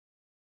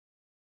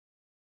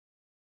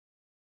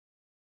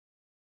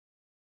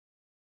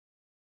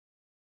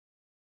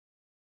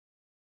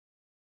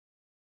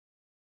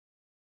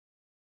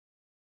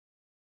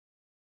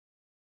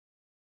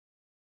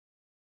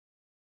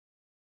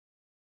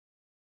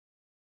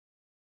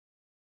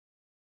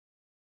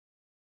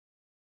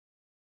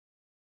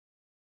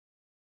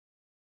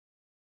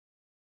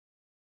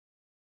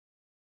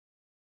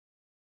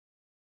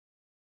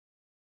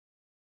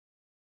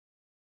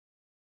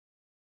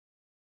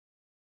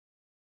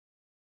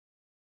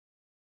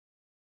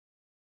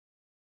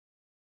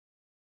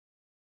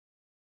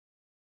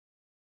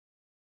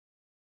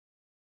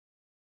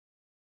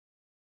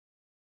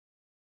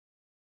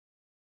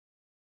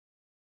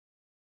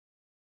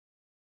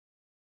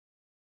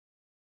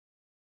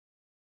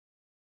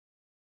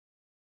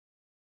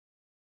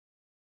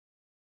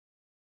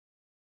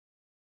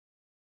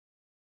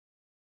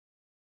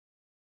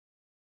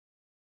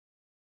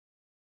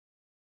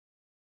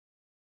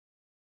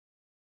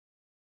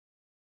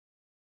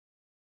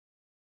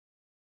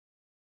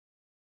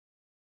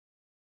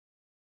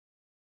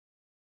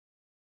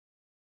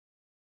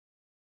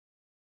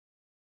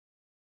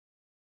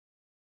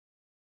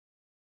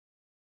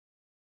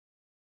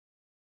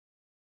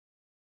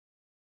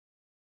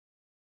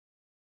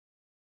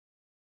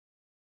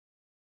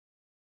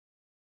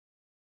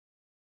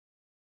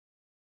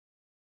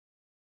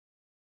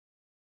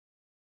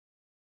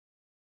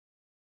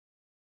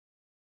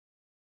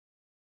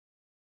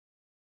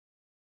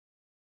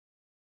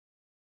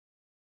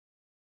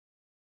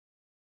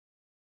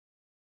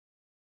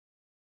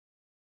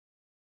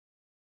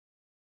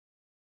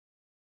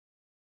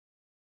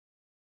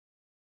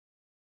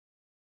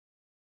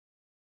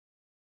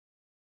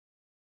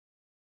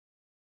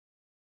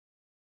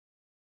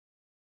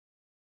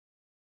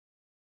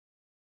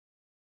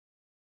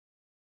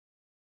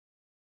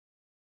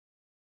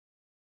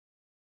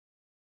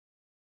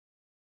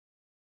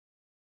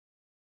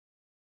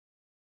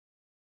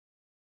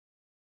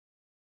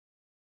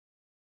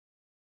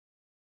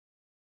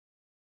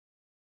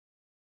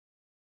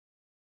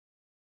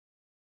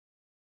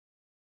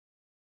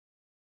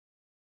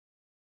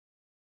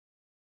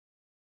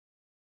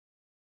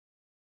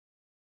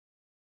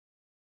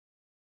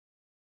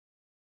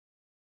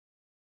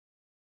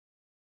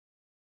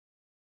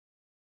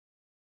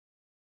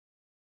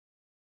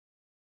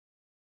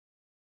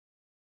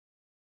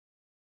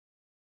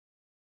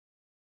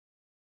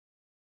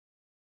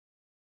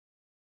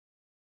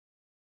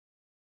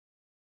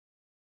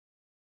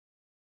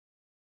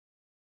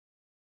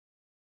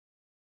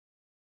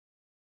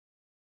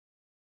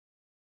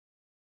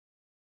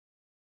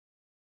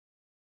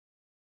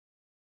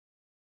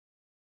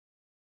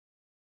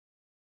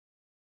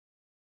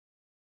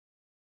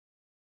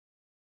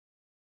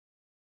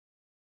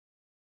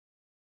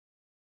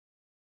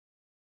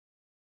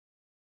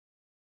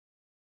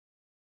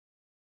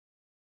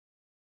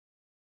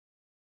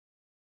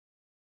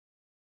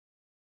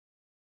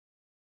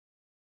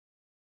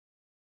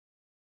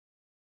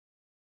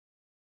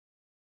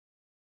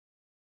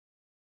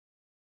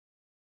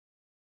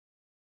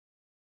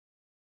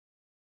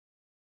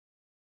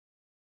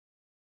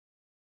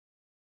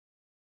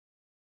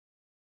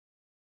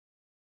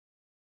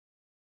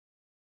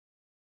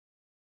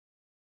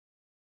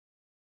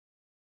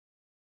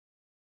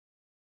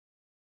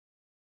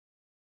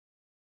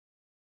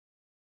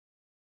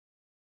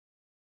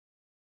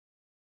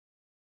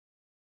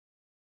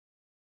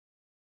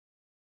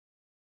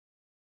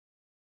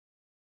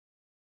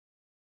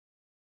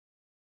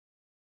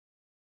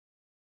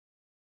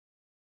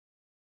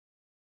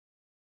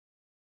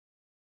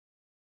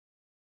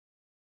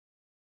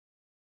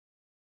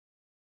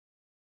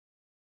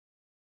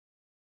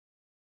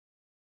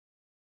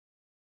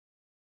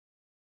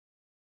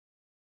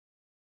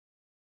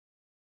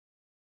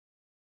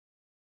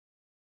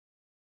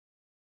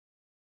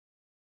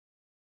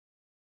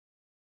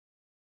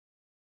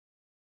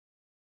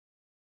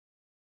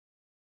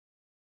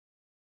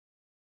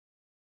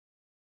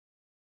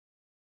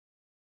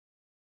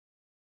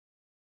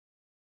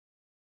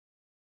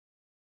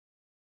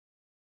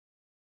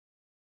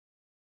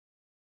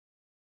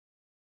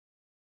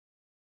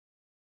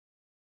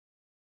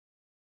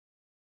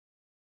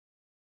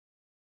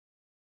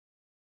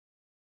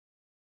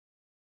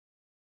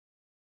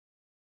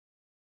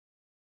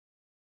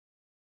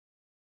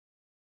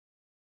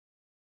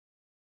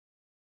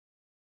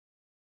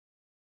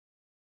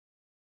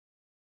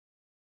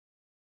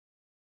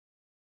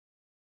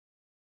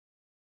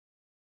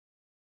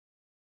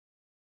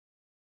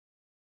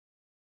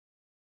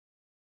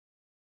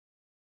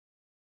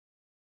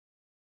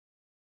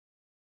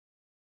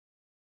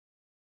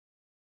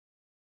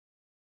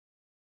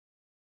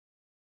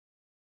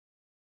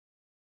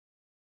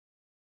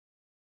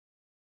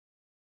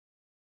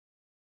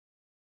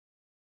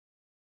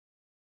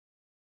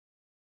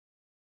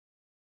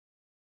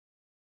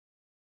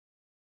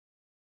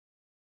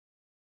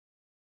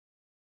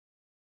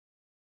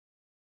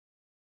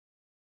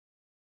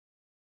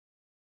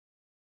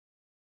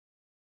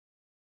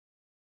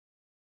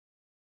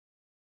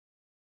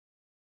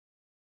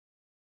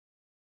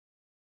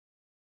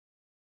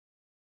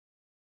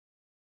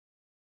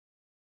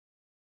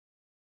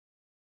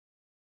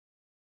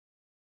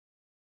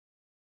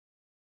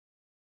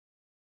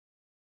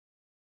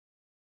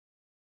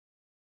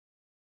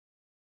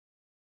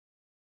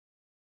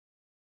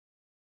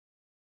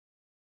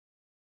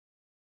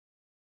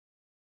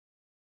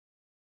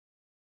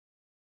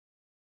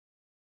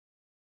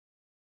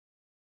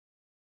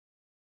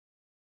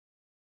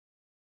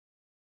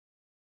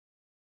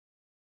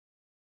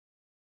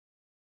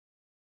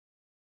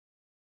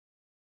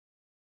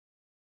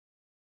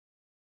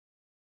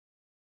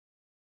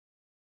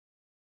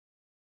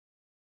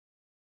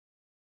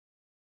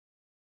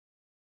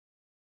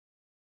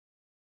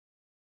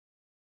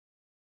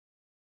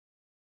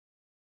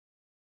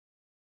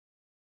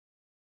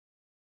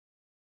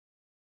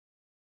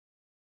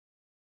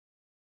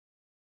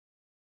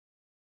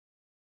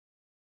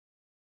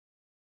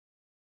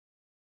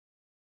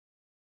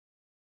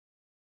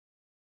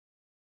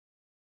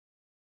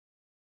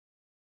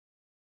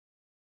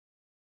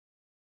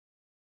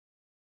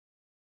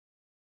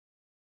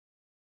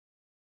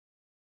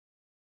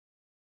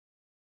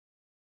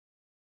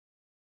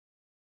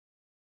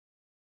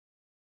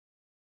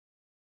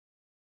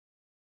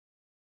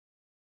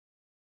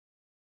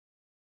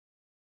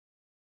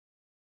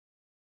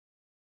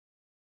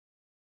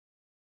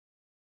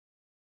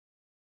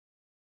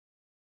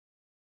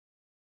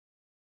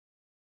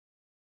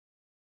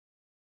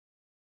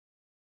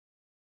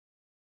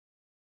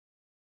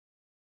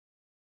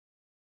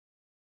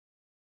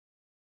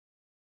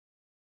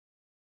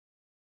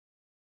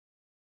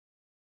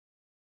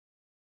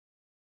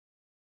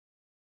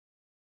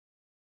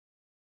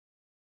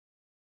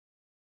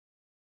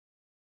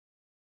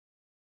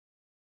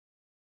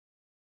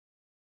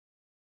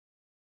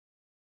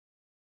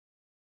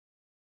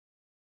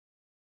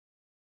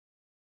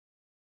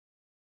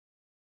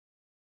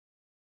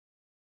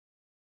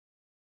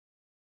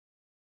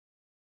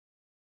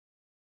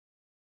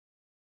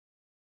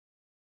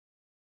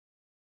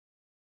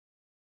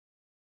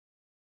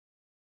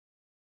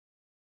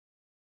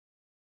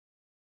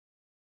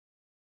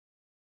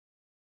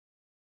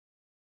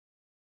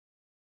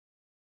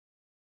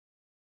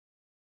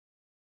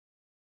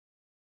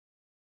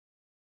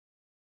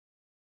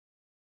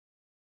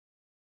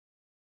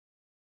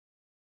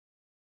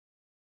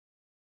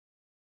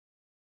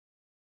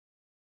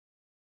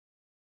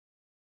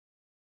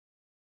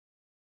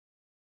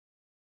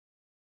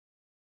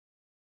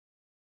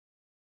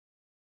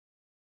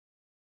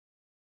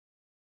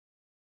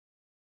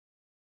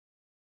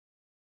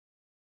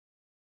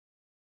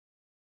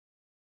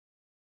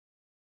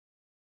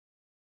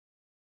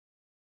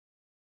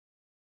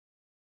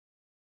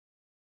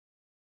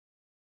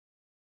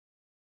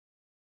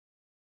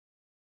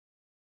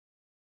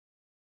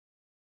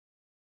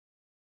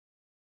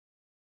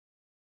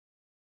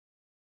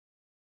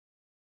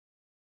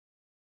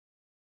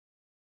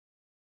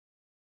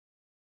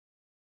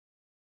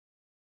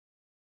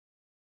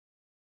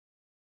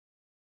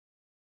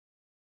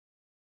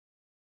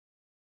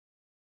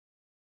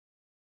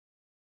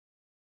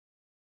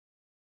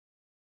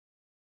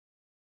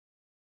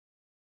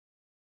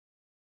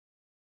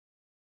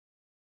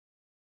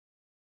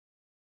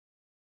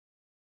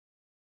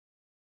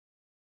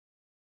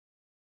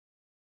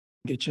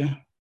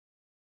Chair.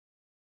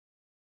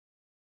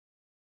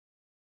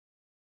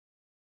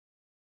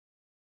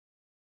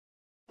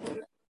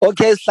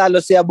 Okay,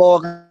 Sihlalo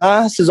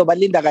siyabonga,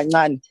 sizobalinda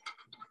kancane.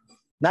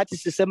 Nathi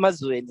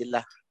sisemazweni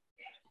la.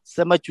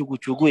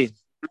 Semajukujukwini.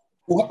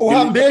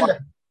 Uhambile?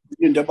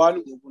 Linda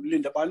bani?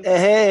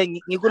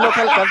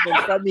 Ngiku-local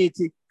government summit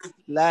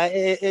la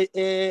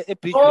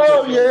eBridge.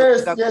 Oh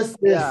yes.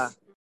 Yeah.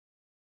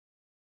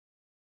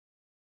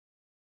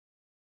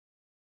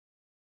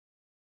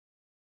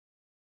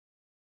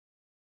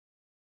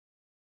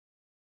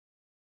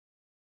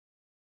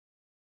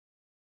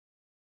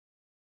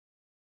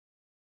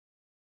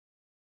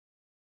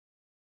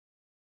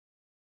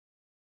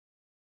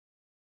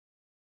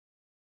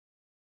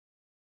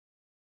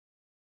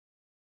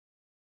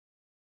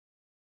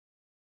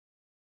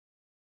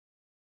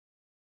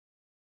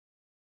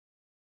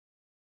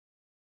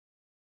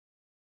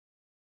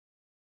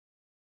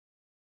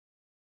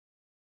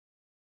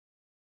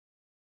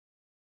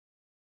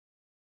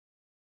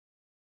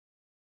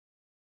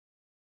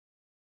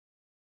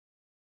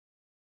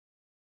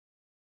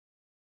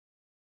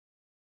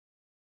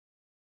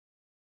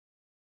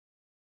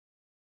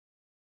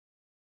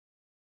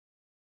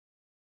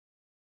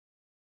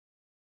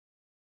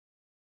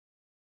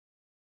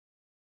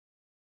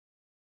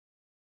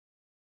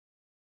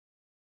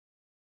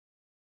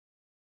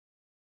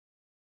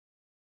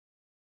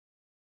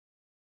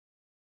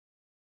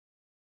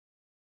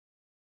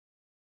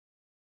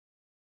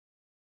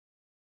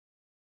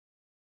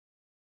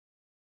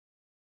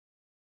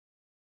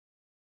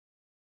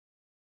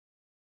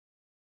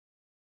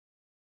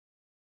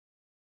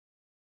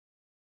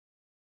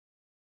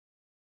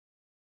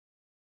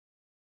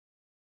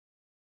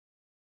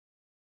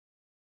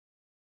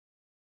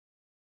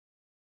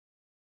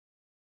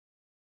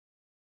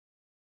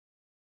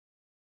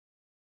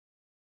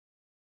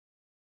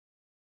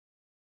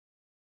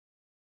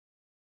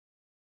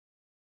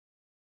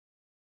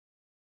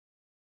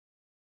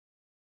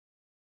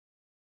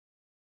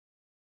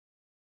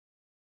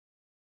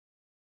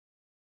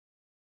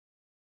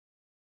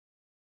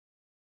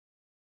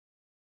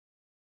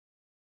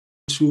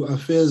 To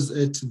affairs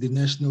at the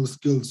National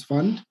Skills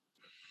Fund.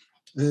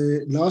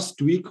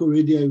 Last week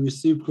already I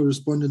received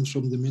correspondence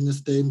from the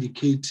minister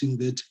indicating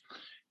that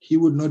he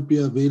would not be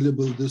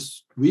available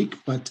this week,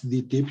 but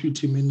the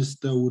deputy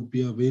minister would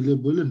be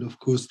available, and of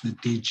course the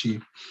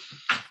DG.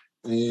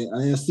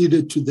 I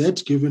acceded to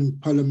that given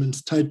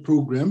Parliament's tight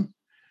program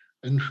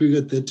and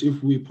figured that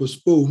if we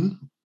postpone,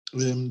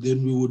 then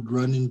we would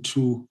run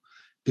into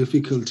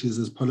difficulties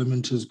as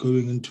Parliament is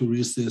going into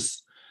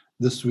recess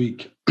this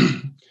week.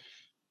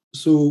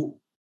 So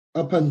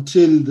up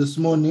until this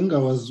morning, I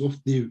was of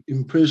the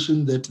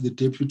impression that the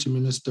deputy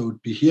minister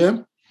would be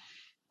here,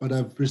 but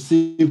I've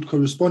received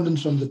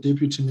correspondence from the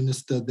deputy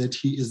minister that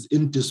he is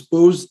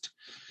indisposed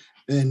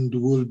and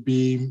will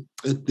be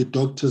at the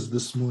doctor's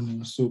this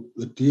morning. So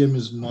the DM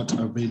is not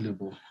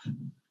available.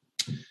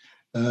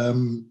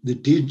 The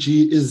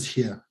DG is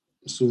here.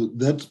 So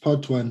that's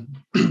part one.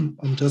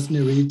 I'm just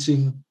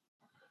narrating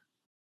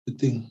the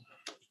thing.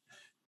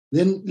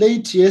 Then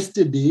late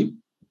yesterday,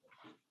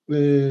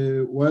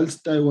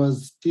 whilst I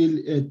was still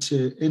at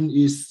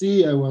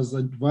NEC, I was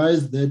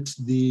advised that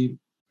the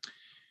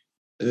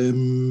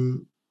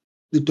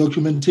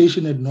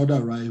documentation had not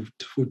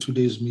arrived for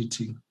today's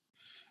meeting.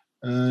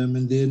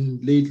 And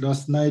then late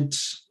last night,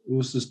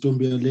 Mrs.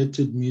 Stombi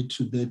alerted me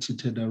to that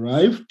it had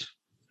arrived.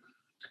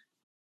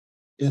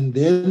 And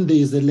then there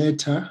is a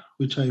letter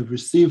which I've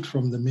received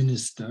from the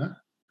minister,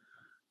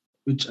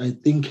 which I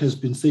think has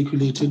been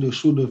circulated or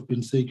should have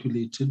been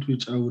circulated,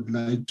 which I would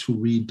like to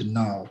read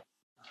now,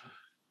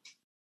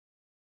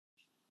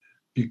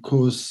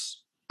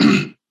 because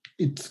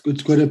it's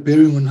got a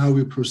bearing on how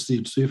we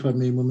proceed. So if I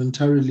may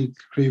momentarily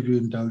crave your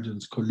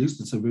indulgence, colleagues,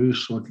 it's a very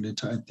short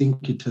letter. I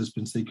think it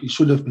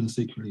should have been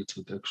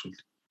circulated, actually.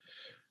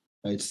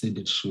 I said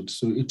it should.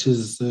 So it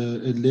is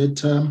a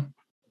letter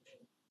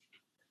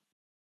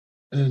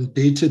and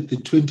dated the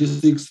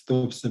 26th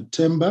of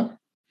September,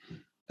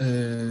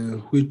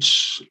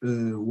 which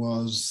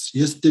was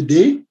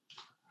yesterday.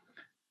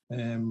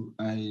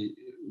 I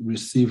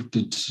received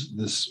it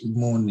this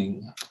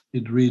morning.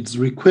 It reads,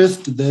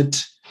 request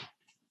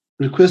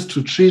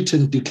to treat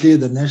and declare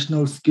the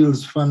National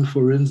Skills Fund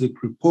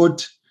forensic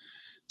report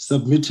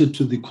submitted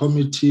to the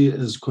committee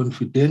as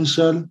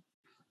confidential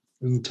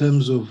in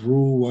terms of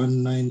Rule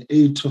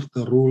 198 of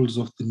the Rules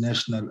of the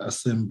National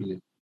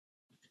Assembly.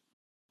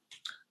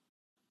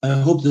 I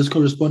hope this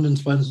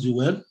correspondence finds you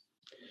well.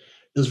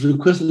 As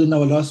requested in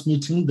our last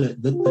meeting,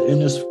 that the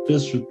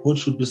NSFS report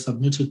should be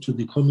submitted to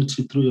the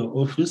committee through your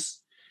office.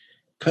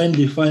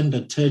 Kindly find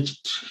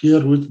attached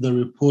herewith the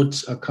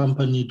report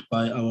accompanied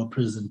by our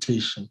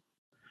presentation.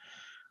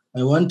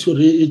 I want to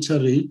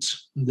reiterate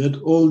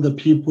that all the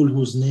people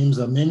whose names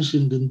are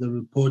mentioned in the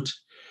report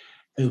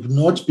have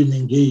not been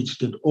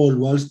engaged at all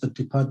whilst the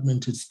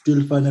department is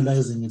still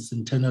finalizing its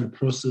internal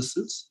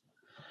processes.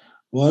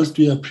 Whilst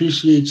we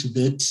appreciate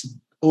that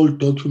all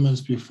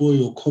documents before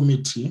your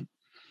committee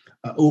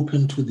are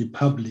open to the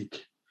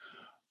public,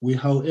 We,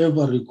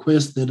 however,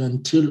 request that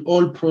until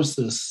all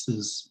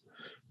processes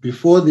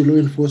before the law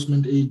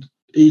enforcement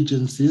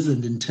agencies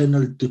and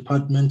internal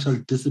departmental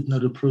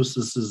disciplinary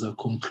processes are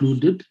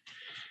concluded,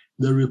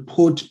 the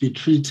report be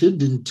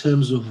treated in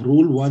terms of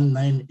Rule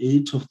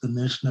 198 of the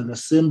National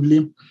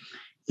Assembly,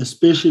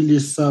 especially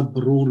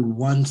Sub-Rule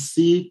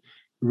 1C,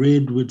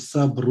 read with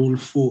Sub-Rule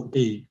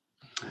 4A.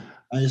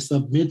 I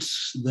submit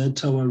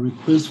that our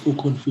request for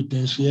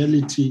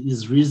confidentiality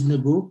is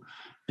reasonable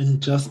and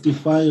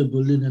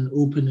justifiable in an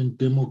open and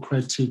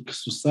democratic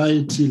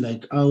society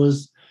like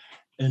ours,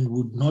 and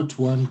would not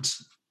want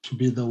to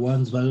be the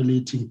ones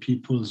violating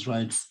people's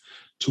rights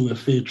to a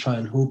fair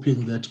trial.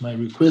 Hoping that my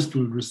request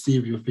will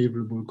receive your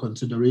favorable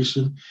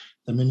consideration,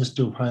 the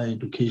Minister of Higher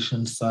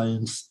Education,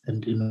 Science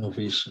and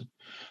Innovation.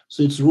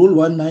 So it's Rule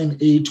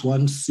 198,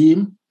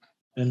 1C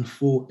and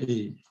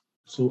 4A.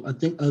 So I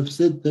think I've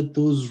said that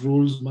those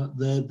rules,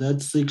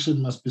 that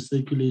section must be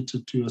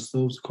circulated to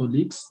yourselves,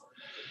 colleagues.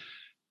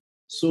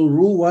 So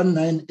Rule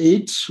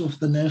 198 of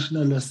the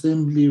National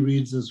Assembly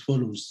reads as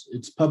follows.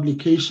 It's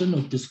publication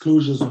of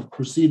disclosures of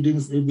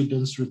proceedings,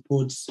 evidence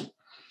reports.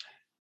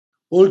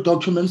 All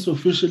documents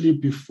officially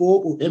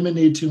before or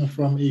emanating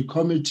from a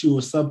committee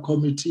or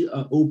subcommittee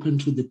are open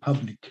to the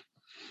public,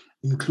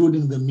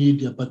 including the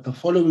media, but the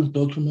following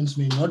documents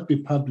may not be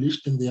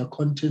published and their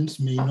contents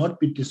may not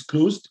be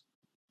disclosed,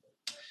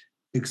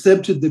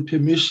 except with the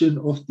permission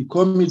of the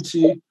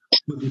committee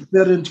or the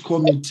parent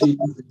committee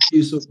in the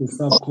case of the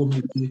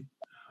subcommittee.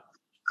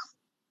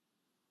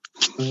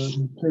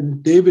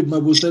 Can David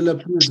Mabusela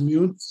please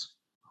mute?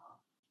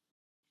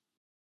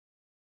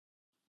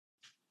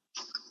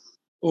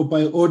 Or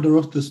by order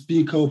of the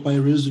Speaker or by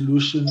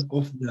resolution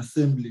of the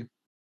Assembly.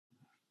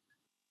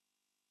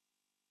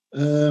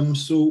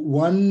 So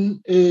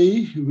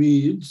 1A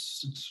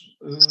reads,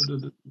 where's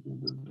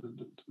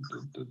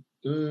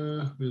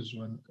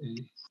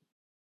 1A?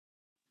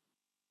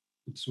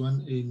 It's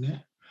 1A,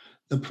 ne?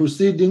 The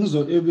proceedings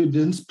or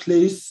evidence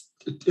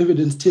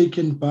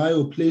taken by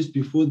or placed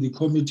before the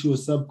committee or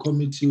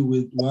subcommittee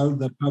while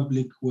the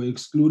public were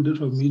excluded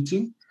from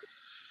meeting.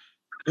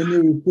 Any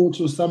report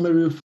or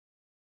summary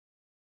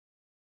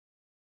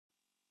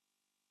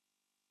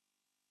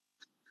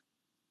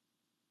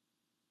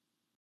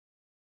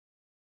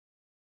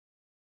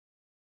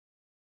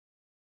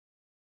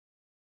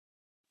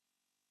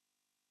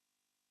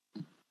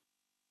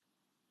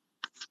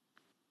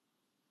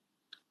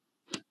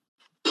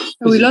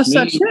we lost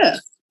our chair.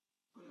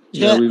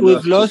 Chair,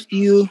 we've lost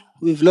you.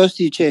 We've lost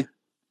you, Chair.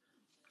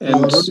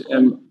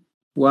 And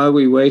while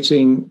we're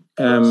waiting,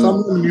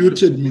 someone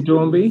muted me.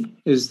 Dornby,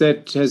 has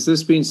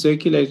this been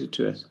circulated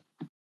to us?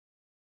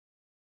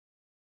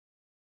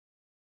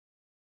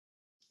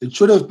 It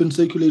should have been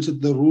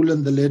circulated, the rule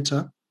and the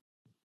letter.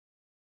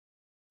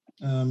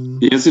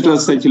 Yes, it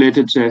was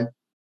circulated, Chair.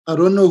 I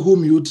don't know who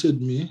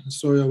muted me.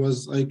 Sorry,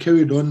 I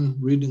carried on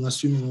reading,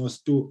 assuming I was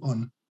still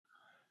on.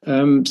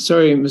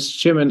 Sorry, Mr.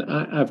 Chairman,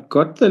 I've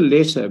got the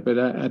letter, but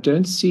I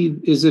don't see,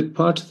 is it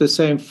part of the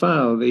same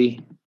file, the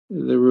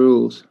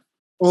rules?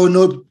 Oh,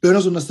 no, Ben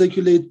was going to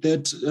circulate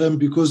that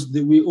because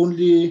we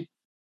only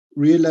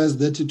realized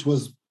that it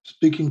was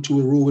speaking to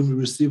a rule when we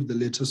received the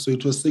letter, so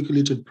it was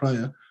circulated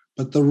prior,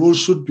 but the rule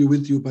should be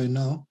with you by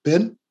now.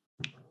 Ben?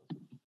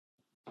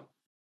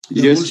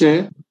 Yes,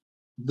 Chair.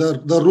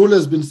 The rule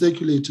has been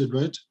circulated,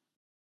 right?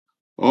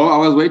 Oh, I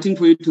was waiting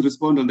for you to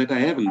respond on that. I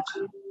haven't.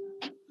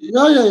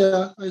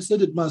 Yeah. I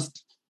said it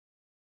must.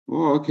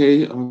 Oh,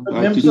 okay. So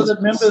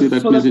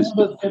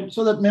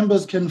that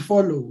members can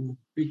follow,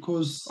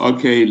 because.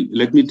 Okay,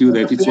 let me do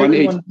that. It's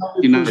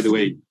 189, by the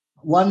way.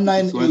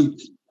 198.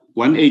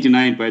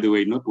 189, by the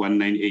way, not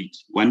 198.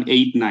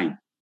 189.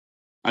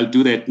 I'll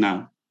do that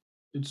now.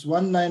 It's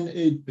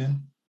 198,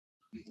 Ben.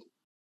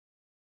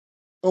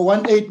 Oh,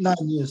 189,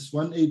 yes,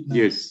 189.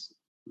 Yes.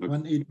 Okay.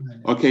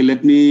 189. Okay,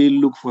 let me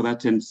look for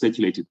that and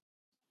circulate it.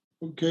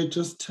 Okay,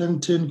 just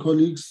 10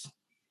 colleagues.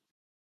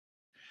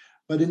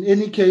 But in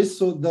any case,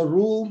 so the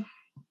rule,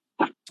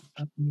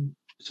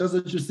 just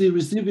that you see,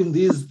 receiving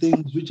these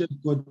things which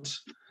have got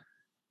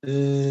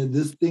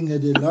this thing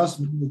at the last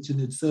minute in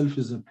itself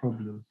is a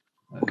problem,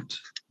 right?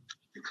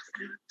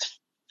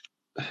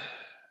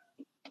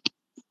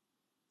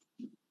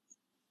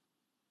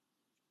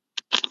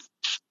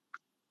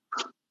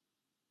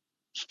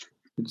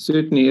 It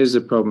certainly is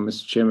a problem,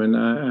 Mr. Chairman.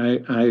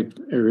 I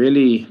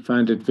really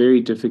find it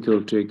very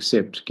difficult to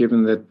accept,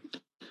 given that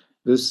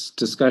this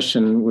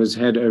discussion was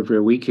had over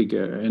a week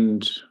ago,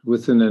 and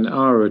within an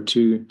hour or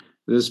two,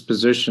 this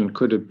position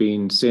could have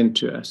been sent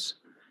to us.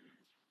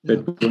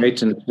 But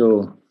wait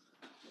until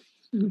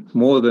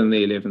more than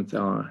the 11th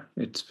hour.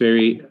 It's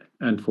very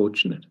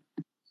unfortunate.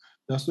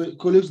 So,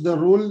 colleagues, the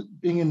rule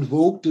being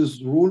invoked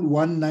is Rule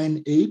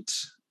 198,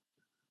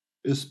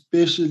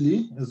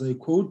 especially, as I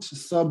quote,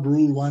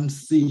 Sub-Rule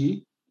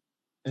 1C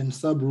and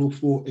Sub-Rule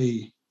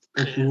 4A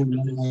of Rule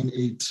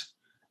 198.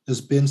 As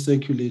Ben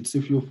circulates,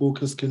 if your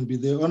focus can be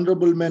there.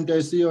 Honorable Member, I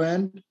see your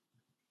hand.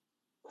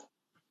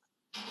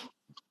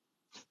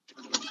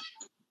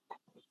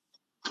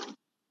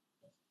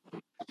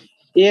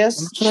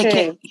 Yes,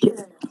 Chair.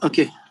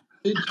 Okay,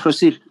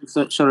 proceed.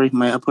 Sorry,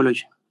 my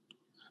apology.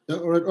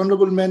 All right,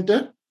 Honorable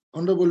Mente,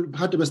 Honorable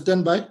Hatebe,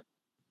 stand by.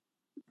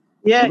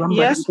 Yeah,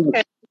 yes,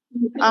 Chair.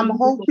 I'm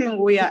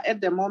hoping we are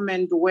at the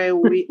moment where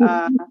we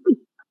are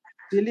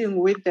dealing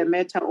with the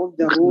matter of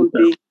the rule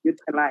being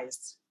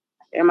utilized.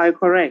 Am I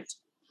correct?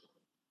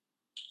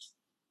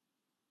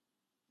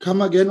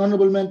 Come again,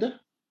 Honorable Mente.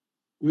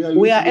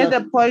 We are at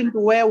the point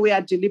where we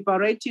are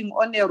deliberating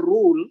on a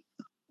rule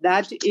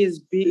that is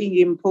being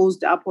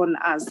imposed upon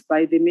us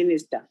by the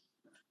minister.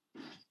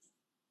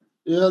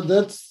 Yeah,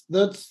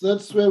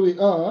 that's where we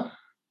are,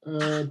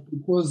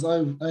 because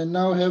I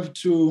now have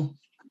to.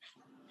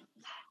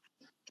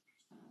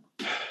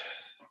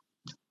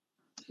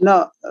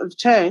 No,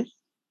 Chair.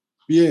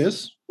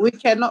 Yes. We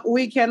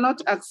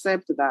cannot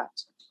accept that.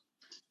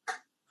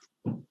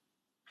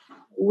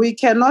 We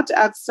cannot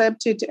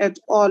accept it at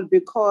all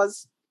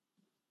because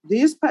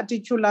this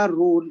particular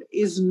rule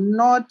is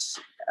not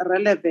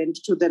relevant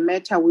to the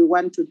matter we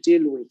want to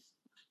deal with.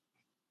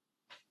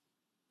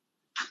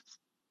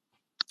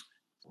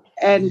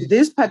 And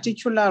this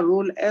particular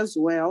rule as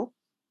well,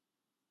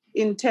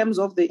 in terms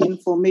of the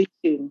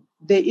information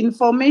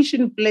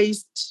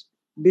placed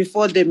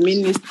before the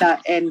minister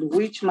and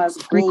which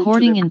must go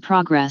recording in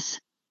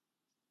progress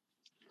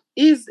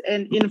is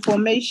an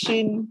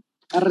information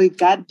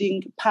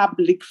regarding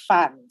public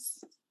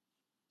funds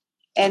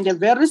and a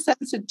very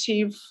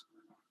sensitive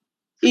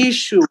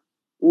issue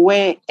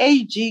where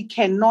AG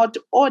cannot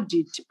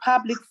audit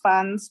public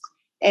funds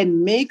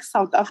and make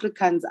South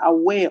Africans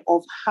aware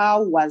of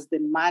how was the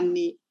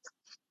money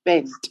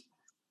spent.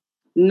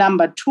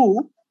 Number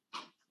two,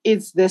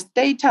 it's the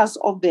status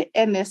of the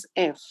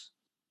NSF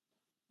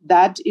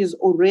that is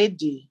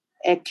already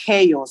a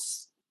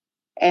chaos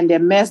and a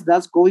mess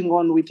that's going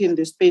on within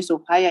the space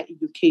of higher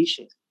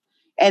education.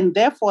 And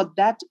therefore,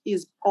 that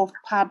is of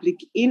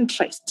public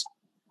interest.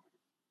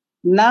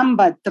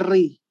 Number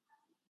three,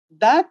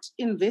 that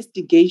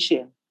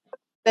investigation,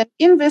 the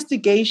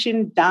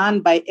investigation done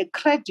by a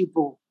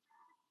credible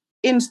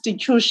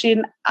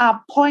institution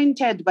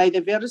appointed by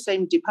the very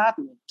same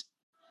department.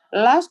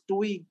 Last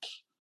week,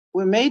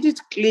 we made it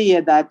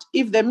clear that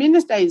if the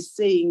minister is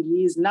saying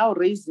he is now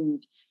raising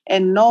a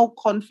no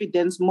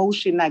confidence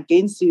motion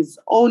against his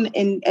own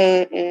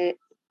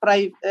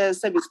private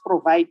service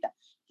provider,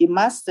 he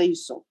must say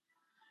so.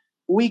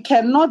 We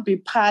cannot be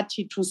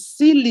party to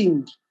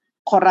sealing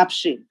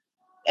corruption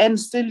and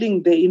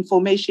sealing the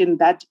information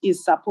that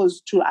is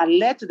supposed to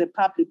alert the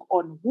public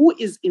on who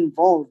is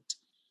involved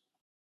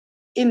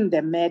in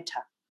the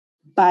matter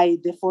by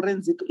the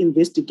forensic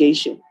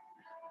investigation.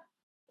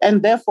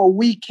 And therefore,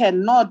 we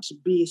cannot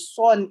be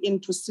sworn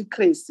into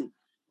secrecy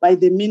by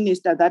the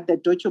minister that the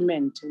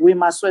document, we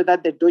must swear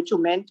that the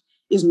document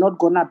is not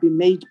going to be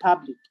made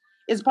public.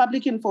 It's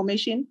public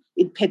information,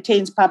 it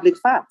pertains public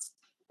facts,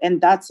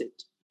 and that's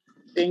it.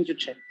 Thank you,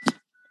 Chair.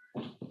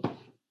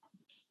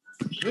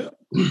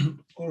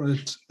 All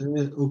right,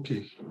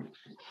 okay.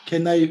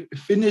 Can I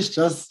finish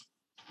just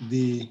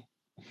the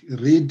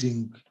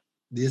reading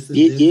this?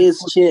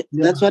 Yes, Chair.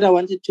 Yeah. That's what I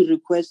wanted to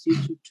request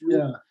you to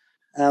do.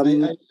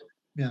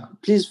 Yeah.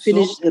 Please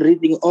finish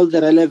reading all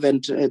the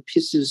relevant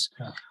pieces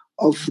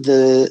of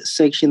the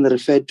section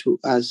referred to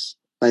us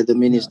by the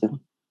minister.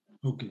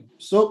 Yeah. Okay.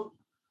 So,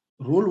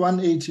 Rule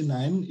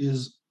 189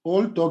 is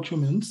all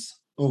documents.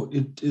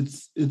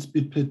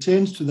 It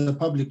pertains to the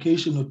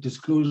publication or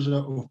disclosure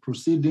of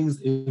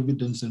proceedings,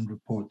 evidence, and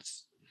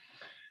reports.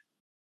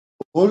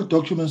 All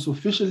documents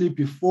officially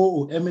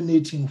before or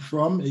emanating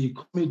from a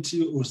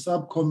committee or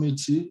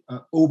subcommittee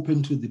are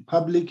open to the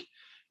public,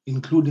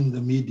 including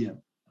the media.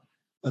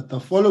 But the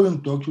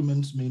following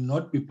documents may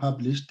not be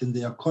published and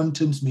their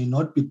contents may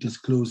not be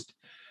disclosed,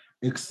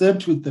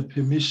 except with the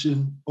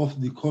permission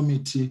of the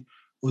committee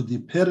or the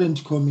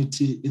parent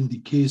committee in the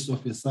case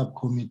of a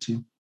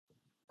subcommittee,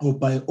 or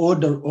by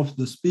order of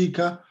the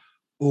Speaker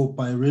or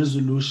by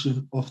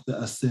resolution of the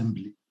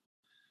Assembly.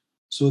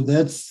 So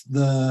that's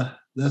the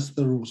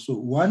rule. So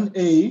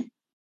 1A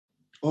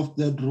of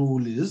that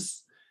rule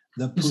is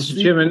the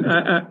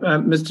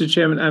Mr.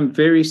 Chairman, I'm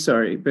very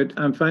sorry, but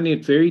I'm finding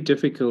it very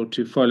difficult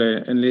to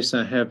follow unless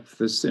I have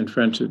this in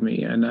front of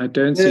me, and I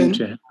don't seem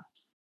to have.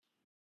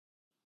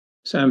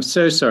 So I'm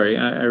so sorry.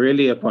 I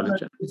really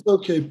apologize. It's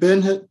okay.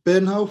 Ben,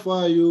 how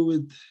far are you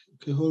with?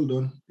 Okay, hold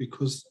on,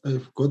 because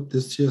I've got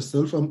this here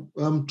self.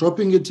 I'm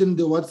dropping it in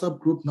the WhatsApp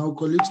group now.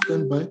 Colleagues,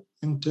 stand by.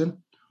 Thank 10.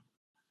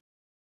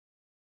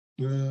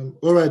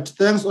 All right.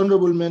 Thanks,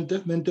 Honorable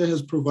Mente. Mente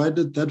has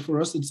provided that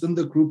for us. It's in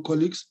the group,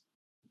 colleagues.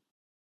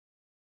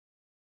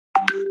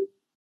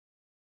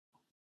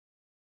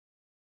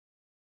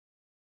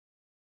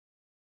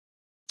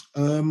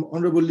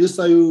 Honorable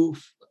Lisa, are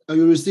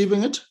you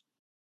receiving it?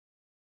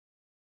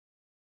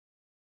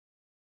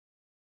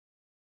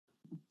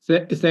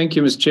 Thank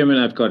you, Mr. Chairman.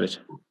 I've got it.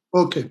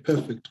 Okay,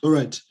 perfect. All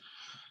right.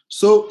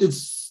 So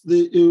it's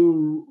the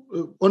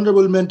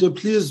Honorable Mente,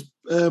 please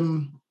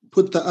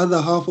put the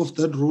other half of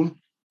that rule,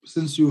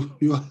 since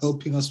you are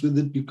helping us with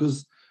it,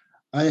 because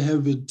I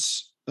have it.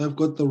 I've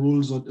got the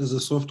rules as a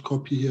soft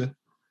copy here.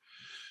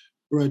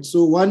 Right,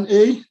 so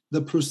 1A,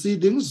 the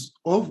proceedings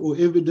of or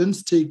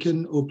evidence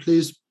taken or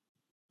placed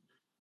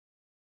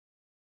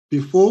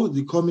before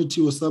the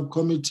committee or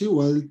subcommittee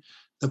while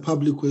the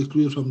public were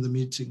excluded from the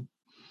meeting.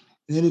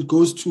 And then it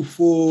goes to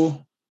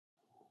 4,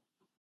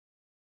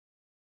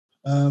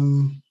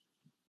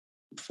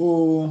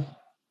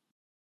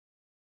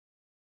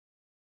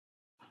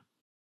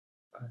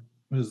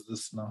 where's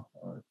this now?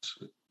 All right.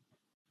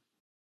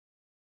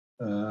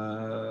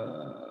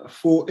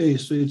 4A,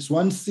 so it's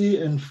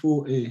 1C and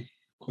 4A,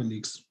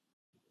 colleagues.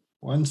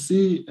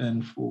 1C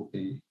and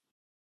 4A.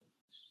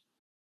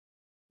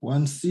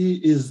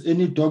 1C is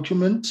any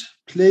document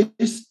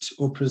placed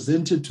or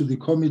presented to the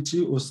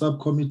committee or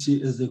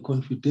subcommittee as a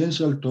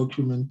confidential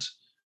document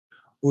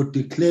or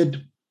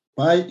declared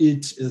by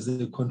it as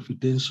a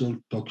confidential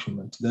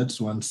document. That's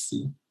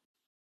 1C.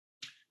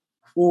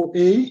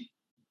 4A,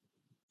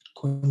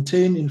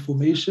 contain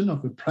information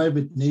of a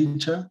private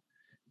nature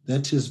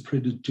that is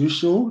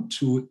prejudicial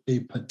to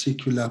a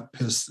particular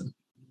person.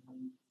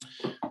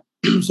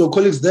 So,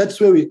 colleagues, that's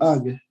where we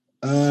are.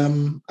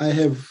 I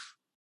have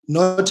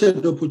not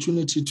had the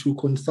opportunity to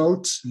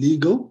consult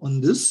legal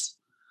on this,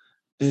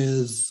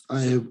 as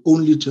I have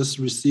only just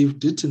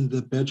received it in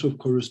the batch of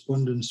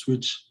correspondence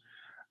which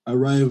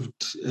arrived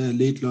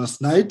late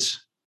last night.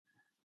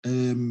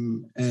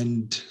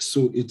 And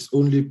so it's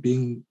only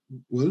being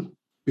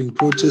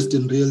processed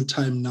in real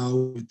time now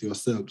with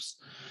yourselves.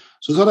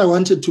 So that's what I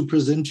wanted to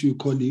present to you,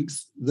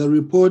 colleagues. The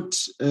report,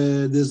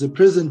 there's a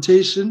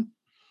presentation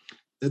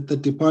that the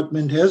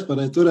department has, but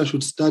I thought I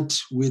should start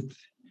with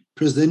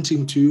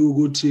presenting to you,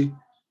 Guti,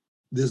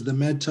 there's the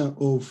matter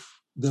of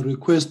the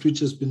request which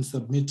has been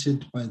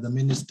submitted by the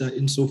minister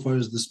insofar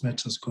as this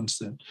matter is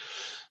concerned.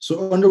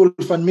 So Honorable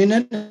Van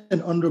Minen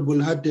and Honorable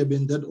Hadebe,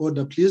 in that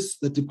order, please.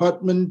 The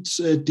department,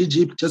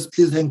 DG, just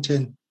please hang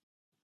 10.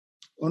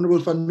 Honorable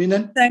Van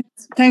Minen.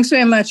 Thanks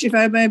very much. If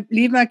I may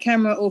leave my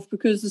camera off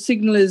because the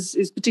signal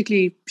is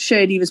particularly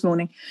shady this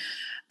morning.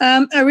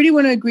 I really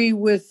want to agree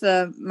with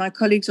my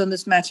colleagues on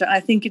this matter. I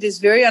think it is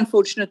very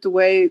unfortunate the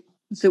way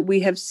that we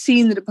have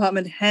seen the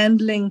department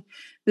handling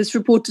this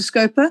report to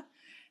SCOPA.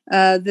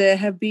 There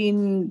have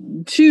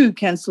been 2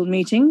 cancelled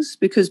meetings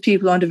because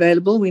people aren't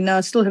available. We now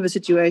still have a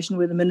situation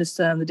where the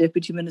minister and the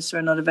deputy minister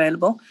are not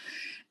available.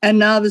 And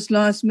now this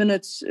last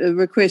minute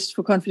request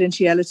for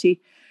confidentiality.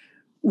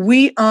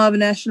 We are the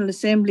National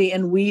Assembly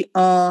and we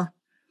are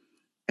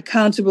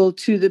accountable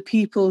to the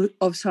people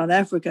of South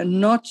Africa,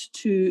 not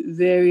to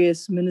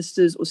various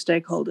ministers or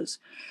stakeholders.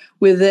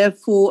 We're there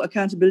for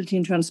accountability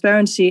and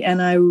transparency.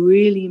 And I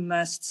really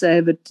must say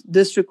that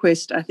this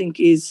request, I think,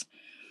 is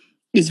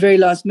very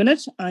last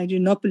minute. I do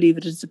not believe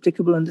it is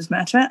applicable in this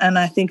matter. And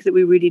I think that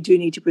we really do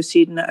need to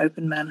proceed in an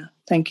open manner.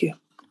 Thank you.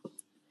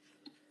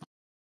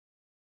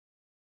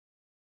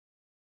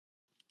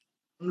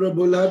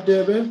 Honorable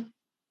Hadebe.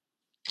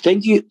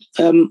 Thank you,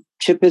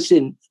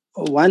 Chairperson.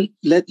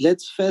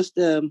 Let's first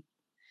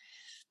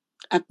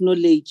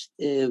acknowledge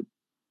the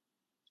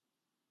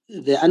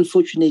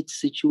unfortunate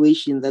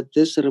situation that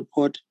this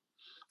report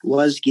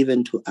was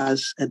given to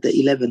us at the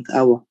 11th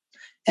hour,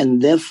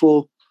 and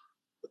therefore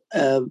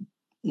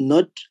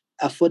not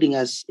affording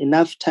us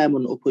enough time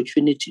and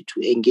opportunity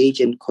to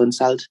engage and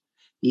consult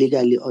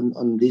legally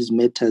on these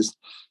matters.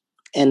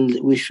 And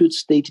we should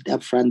state it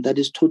up front, that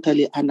is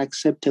totally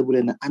unacceptable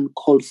and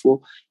uncalled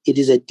for. It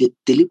is a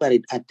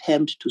deliberate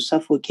attempt to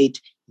suffocate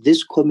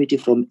this committee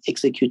from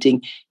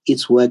executing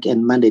its work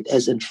and mandate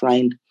as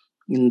enshrined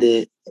in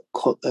the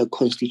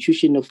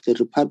Constitution of the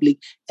Republic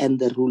and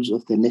the rules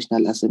of the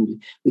National Assembly.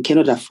 We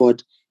cannot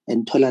afford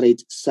and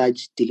tolerate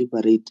such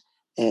deliberate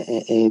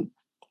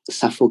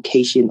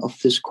suffocation of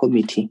this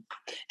committee.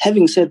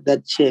 Having said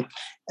that, Chair,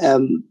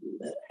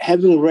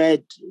 having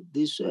read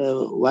this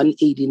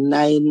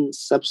 189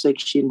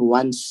 subsection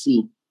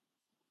 1C,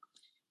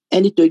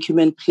 any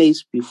document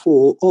placed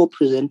before or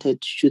presented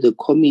to the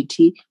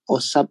committee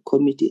or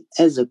subcommittee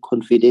as a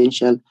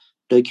confidential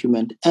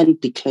document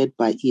and declared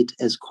by it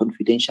as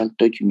confidential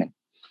document.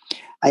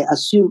 I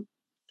assume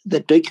the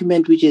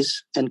document which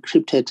is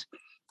encrypted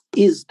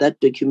is that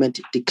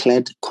document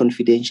declared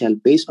confidential.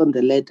 Based on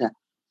the letter,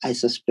 I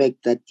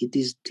suspect that it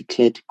is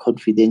declared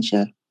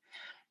confidential.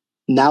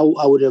 Now,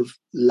 I would have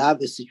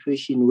loved a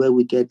situation where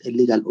we get a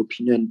legal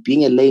opinion.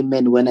 Being a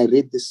layman, when I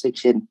read this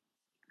section,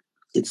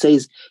 it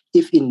says,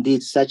 if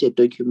indeed such a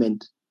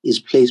document is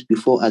placed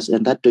before us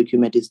and that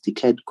document is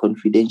declared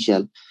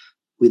confidential,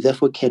 we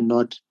therefore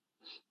cannot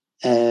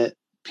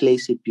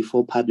place it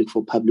before public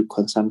for public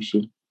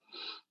consumption.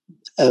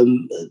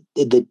 The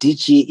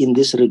DG in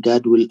this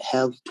regard will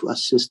help to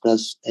assist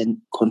us and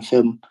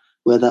confirm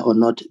whether or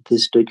not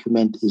this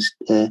document is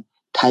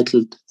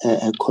titled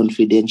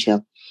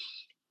confidential.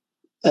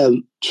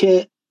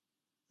 Chair,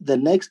 the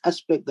next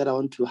aspect that I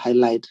want to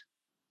highlight,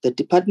 the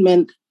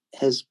department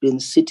has been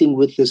sitting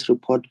with this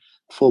report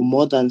for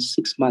more than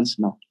 6 months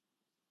now.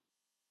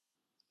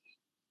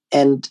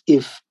 And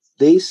if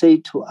they say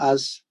to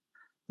us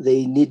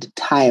they need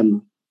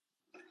time,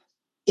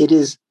 it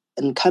is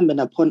incumbent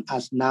upon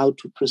us now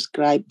to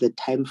prescribe the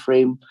time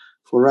frame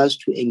for us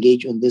to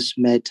engage on this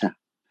matter.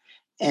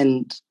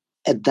 And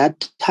at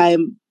that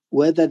time,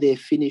 whether they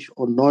finish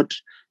or not,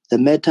 the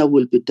matter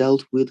will be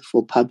dealt with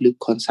for public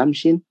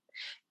consumption.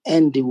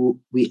 And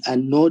we are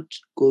not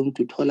going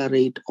to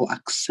tolerate or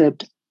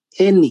accept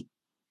any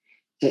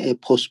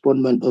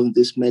postponement of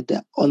this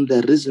matter on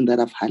the reason that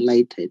I've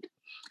highlighted.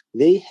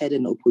 They had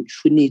an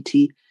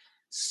opportunity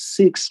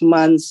 6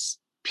 months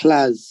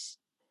plus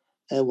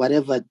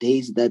whatever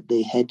days that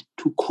they had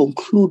to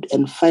conclude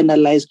and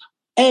finalize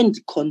and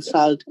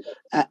consult.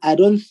 I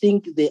don't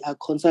think they are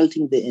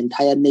consulting the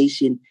entire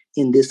nation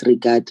in this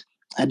regard.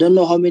 I don't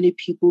know how many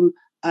people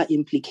are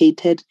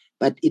implicated,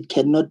 but it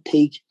cannot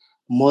take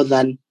more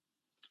than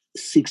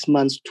 6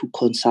 months to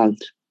consult.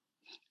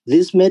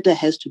 This matter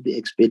has to be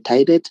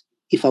expedited.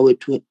 If I were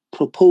to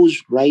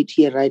propose right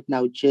here, right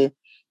now, Chair,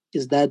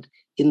 is that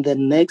in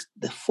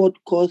the fourth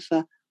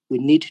quarter, we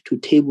need to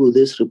table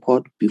this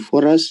report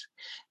before us.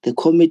 The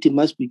committee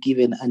must be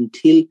given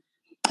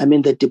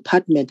the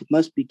department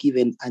must be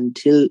given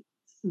until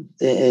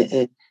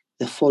the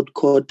fourth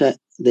quarter.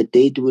 The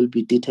date will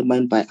be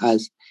determined by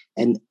us.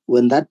 And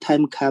when that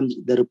time comes,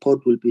 the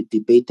report will be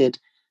debated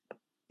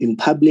in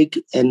public,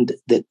 and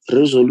the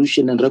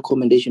resolution and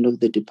recommendation of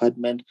the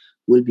department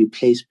will be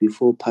placed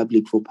before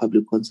public for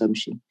public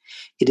consumption.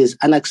 It is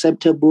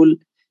unacceptable.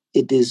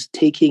 It is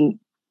taking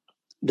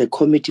the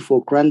committee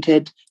for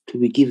granted to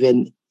be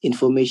given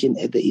information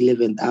at the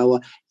 11th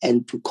hour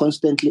and to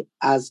constantly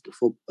ask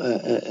for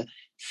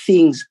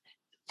things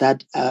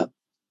that are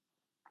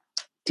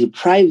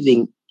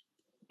depriving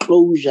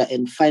closure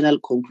and final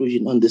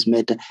conclusion on this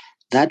matter.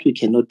 That we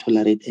cannot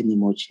tolerate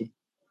anymore, Chair.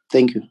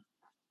 Thank you.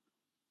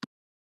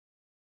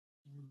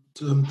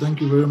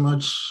 Thank you very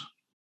much.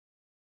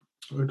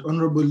 Right,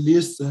 Honorable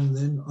Liss and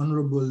then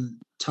Honorable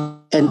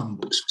Tambo.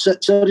 And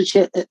sorry,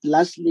 Chair,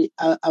 lastly,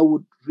 I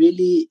would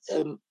really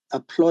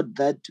applaud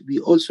that we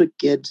also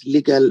get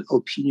legal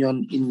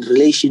opinion in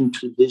relation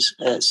to this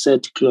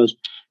cert clause,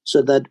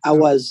 so that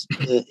ours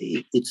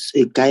it's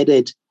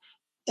guided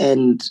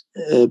and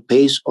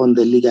based on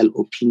the legal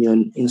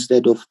opinion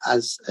instead of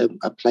us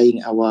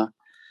applying our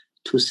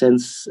 2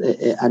 cents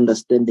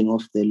understanding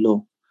of the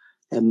law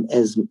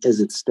as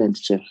it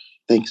stands, Chair.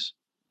 Thanks.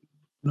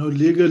 No,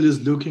 legal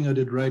is looking at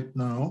it right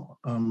now.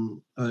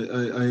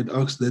 I had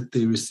asked that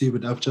they receive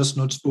it. I've just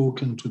not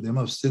spoken to them.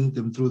 I've sent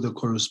them through the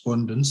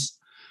correspondence.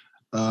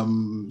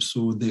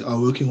 So they are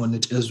working on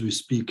it as we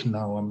speak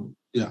now.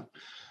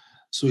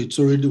 So it's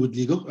already with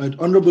legal. Right,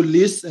 Honorable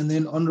Liss and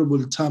then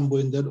Honorable Tambo,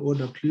 in that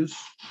order, please.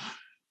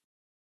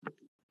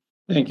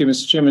 Thank you,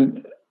 Mr.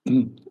 Chairman.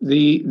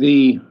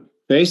 The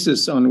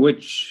basis on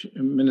which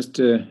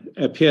Minister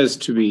appears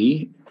to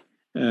be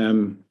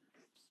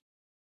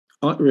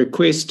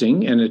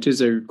requesting, and it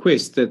is a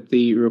request, that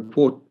the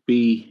report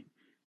be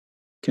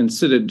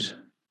considered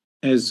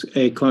as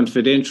a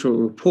confidential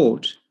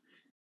report,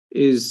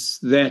 is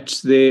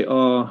that there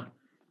are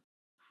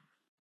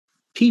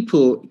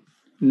people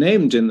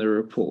named in the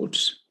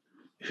report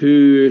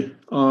who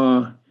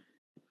are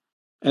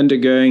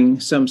undergoing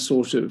some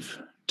sort of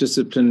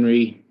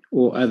disciplinary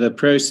or other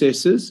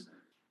processes,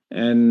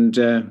 and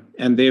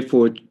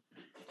therefore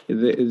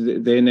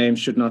their name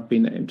should not be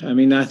named. I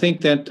mean, I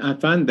think that I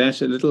find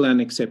that a little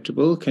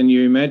unacceptable. Can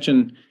you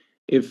imagine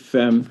if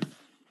the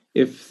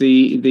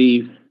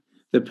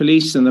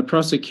police and the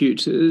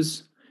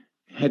prosecutors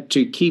had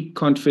to keep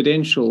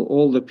confidential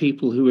all the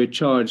people who were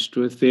charged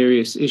with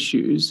various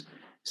issues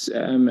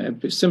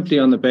simply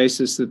on the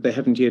basis that they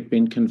haven't yet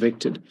been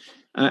convicted?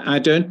 I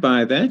don't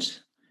buy that.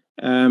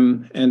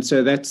 And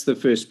so that's the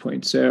first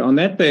point. So on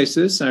that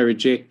basis, I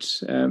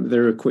reject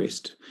the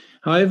request.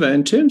 However,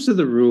 in terms of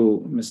the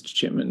rule, Mr.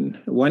 Chairman,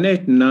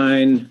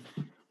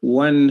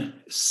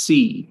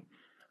 189(1)(c),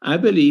 I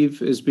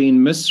believe has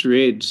been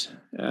misread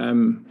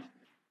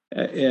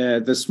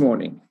this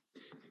morning.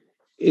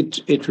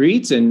 It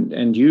reads,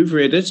 and you've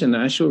read it, and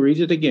I shall read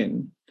it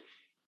again.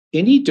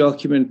 Any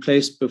document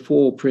placed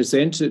before,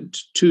 presented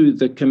to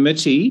the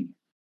committee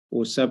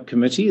or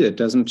subcommittee, that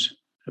doesn't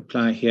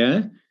apply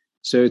here.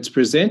 So it's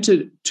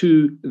presented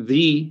to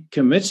the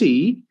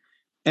committee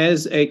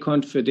as a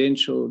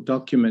confidential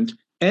document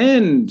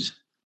and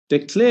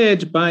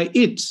declared by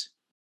it,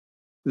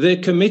 the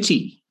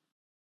committee,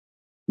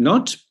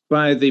 not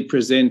by the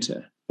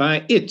presenter,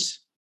 by it,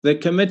 the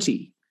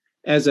committee,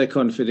 as a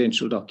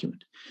confidential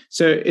document.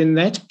 So in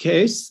that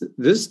case,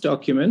 this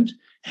document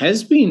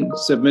has been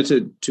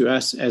submitted to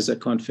us as a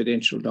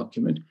confidential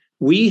document.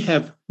 We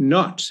have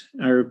not,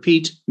 I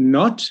repeat,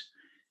 not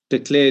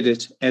declared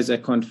it as a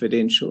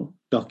confidential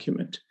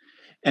document.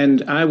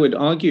 And I would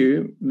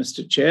argue,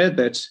 Mr. Chair,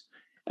 that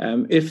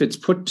if it's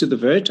put to the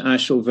vote, I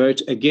shall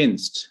vote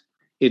against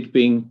it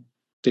being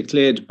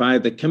declared by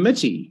the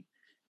committee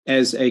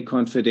as a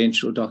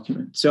confidential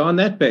document. So on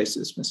that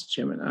basis, Mr.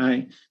 Chairman,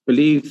 I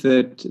believe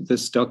that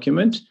this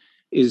document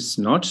is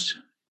not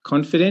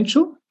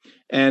confidential,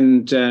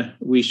 and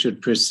we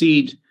should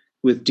proceed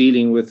with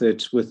dealing with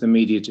it with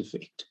immediate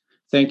effect.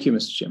 Thank you,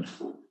 Mr. Chairman.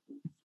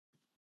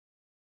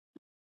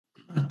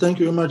 Thank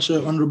you very much,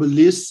 Honorable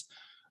Liss.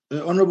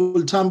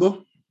 Honorable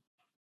Tambo.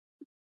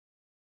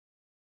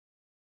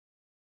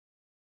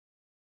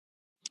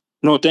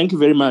 No, thank you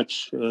very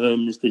much,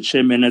 Mr.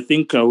 Chairman. I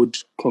think I would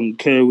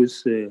concur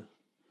with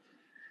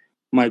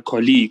my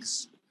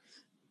colleagues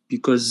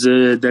because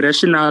the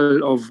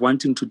rationale of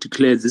wanting to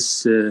declare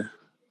this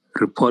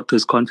report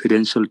as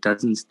confidential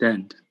doesn't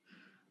stand.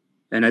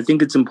 And I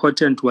think it's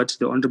important what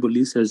the Honorable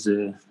Lisa has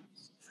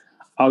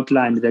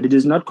outlined, that it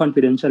is not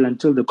confidential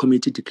until the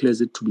committee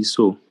declares it to be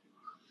so.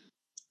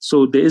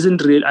 So there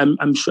isn't real.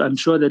 I'm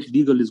sure that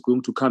legal is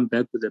going to come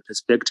back with a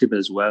perspective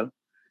as well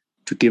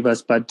to give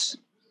us, but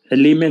a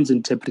layman's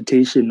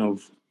interpretation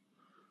of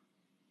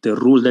the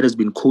rule that has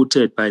been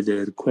quoted by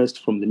the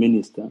request from the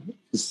minister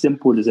is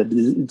simple: is that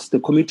it's the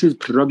committee's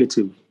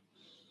prerogative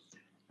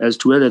as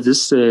to whether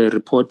this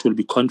report will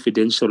be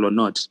confidential or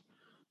not.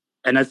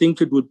 And I think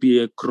it would be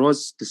a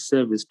gross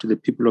disservice to the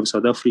people of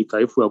South Africa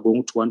if we are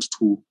going to want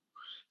to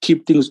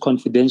keep things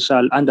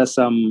confidential under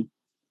some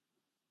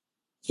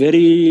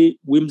very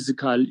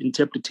whimsical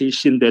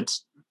interpretation that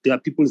there are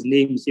people's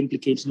names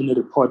implicated in the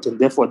report and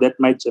therefore that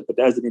might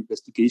jeopardize an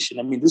investigation.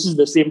 I mean, this is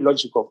the same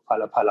logic of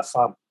Phala Phala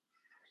Farm.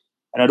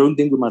 And I don't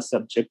think we must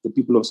subject the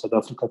people of South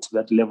Africa to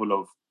that level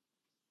of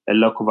a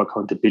lack of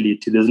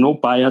accountability. There's no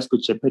bias to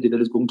jeopardy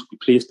that is going to be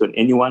placed on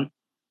anyone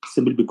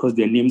simply because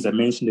their names are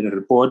mentioned in a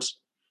report.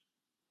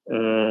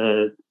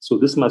 So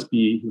this must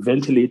be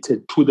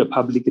ventilated to the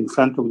public, in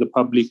front of the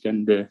public,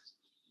 and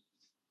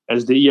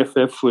as the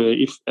EFF,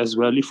 if this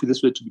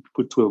were to be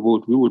put to a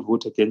vote, we would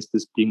vote against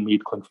this being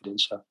made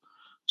confidential.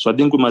 So I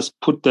think we must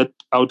put that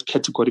out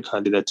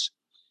categorically, that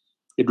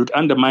it would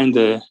undermine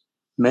the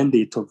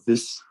mandate of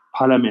this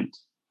parliament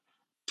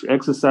to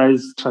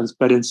exercise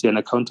transparency and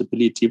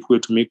accountability if we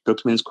were to make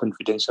documents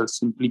confidential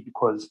simply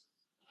because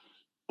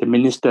the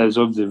minister is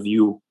of the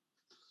view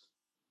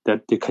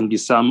that there can be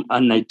some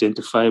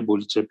unidentifiable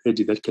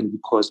jeopardy that can be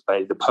caused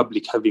by the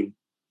public having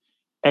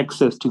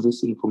access to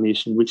this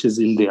information, which is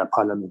in their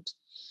parliament.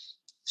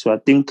 So I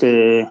think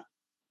the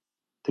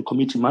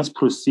committee must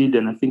proceed,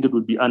 and I think it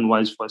would be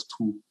unwise for us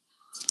to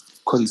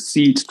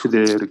concede to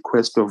the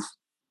request of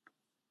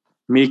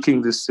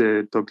making this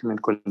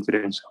document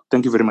confidential.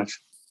 Thank you very much.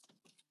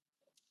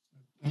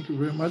 Thank you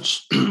very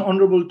much.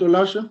 Honorable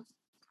Tolashe.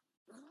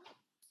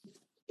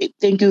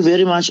 Thank you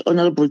very much,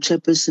 Honorable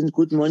Chairperson.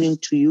 Good morning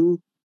to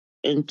you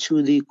and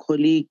to the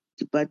colleague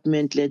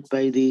department led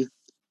by the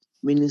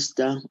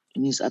Minister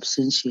in his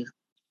absence here.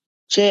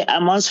 Chair, I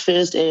must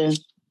first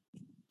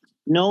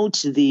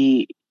note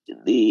the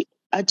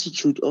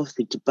attitude of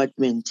the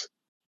department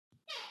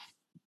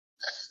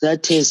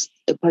that has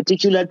a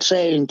particular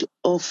trend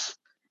of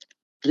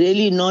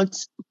really not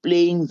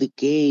playing the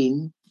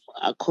game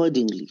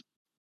accordingly.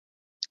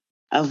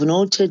 I've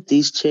noted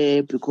this,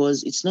 Chair,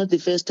 because it's not the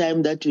first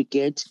time that we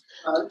get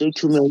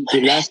documents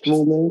the last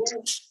moment.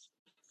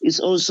 It's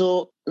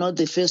also not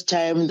the first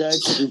time that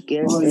we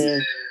get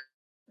a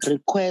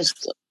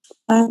request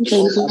or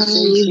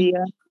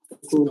absentia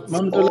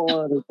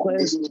or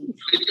request.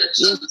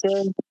 Yes,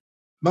 Chair.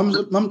 Ma'am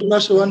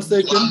Tolashe, 1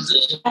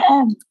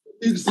 second.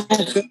 Please,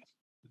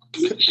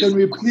 can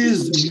we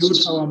please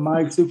mute our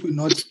mics if we're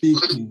not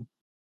speaking?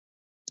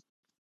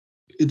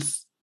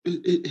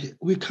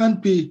 We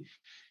can't be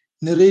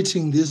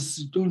narrating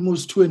this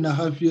almost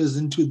 2.5 years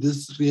into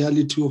this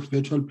reality of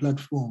virtual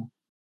platform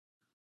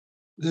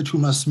that we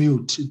must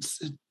mute. It's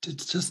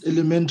just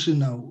elementary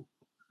now.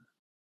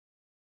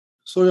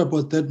 Sorry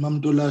about that, Ma'am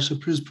Tolashe.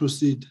 Please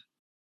proceed.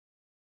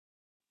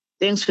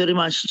 Thanks very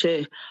much,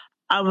 Chair.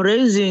 I'm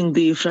raising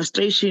the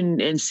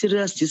frustration and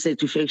serious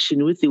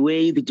dissatisfaction with the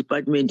way the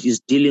department is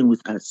dealing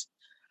with us.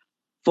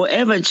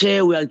 Forever,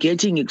 Chair, we are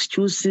getting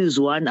excuses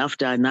one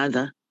after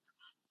another,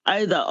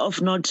 either of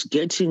not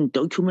getting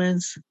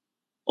documents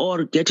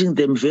or getting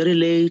them very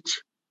late,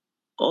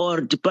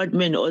 or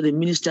department or the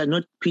minister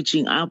not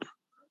pitching up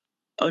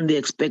on the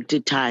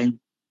expected time.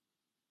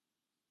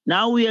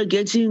 Now we are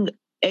getting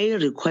a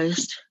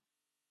request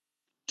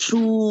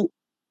through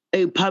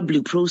a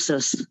public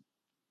process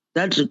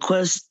that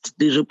requests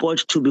the report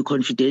to be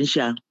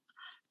confidential.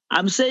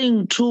 I'm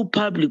saying through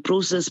public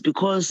process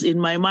because in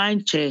my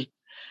mind, Chair,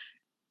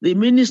 the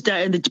minister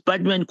and the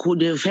department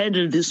could have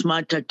handled this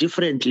matter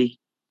differently,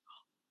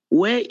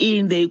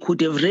 wherein they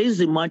could have raised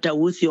the matter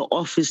with your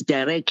office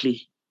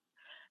directly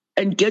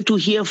and get to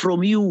hear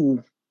from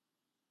you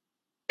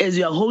as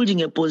you are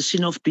holding a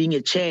position of being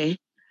a chair,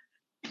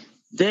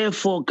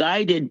 therefore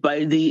guided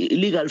by the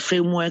legal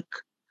framework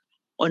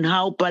on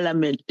how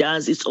Parliament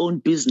does its own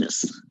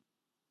business,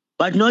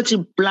 but not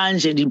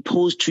plunge and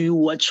impose to you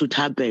what should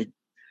happen,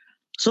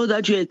 so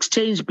that you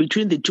exchange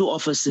between the two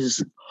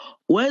offices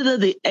whether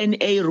the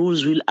NA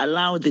rules will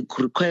allow the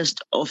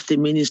request of the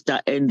minister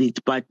and the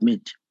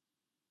department.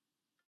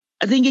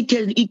 I think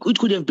it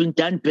could have been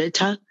done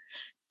better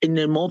in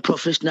a more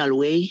professional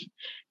way,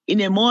 in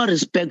a more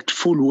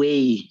respectful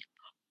way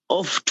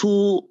of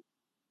two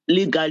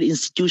legal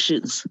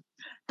institutions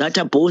that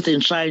are both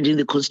enshrined in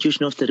the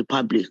Constitution of the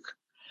Republic,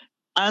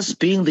 us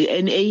being the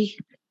NA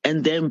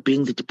and them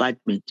being the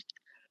department.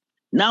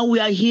 Now we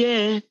are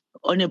here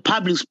on a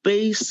public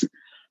space,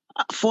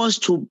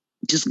 forced to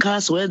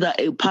discuss whether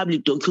a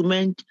public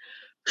document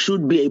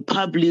should be a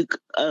public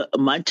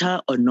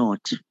matter or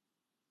not.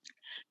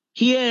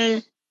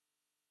 Here,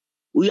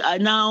 we are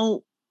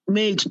now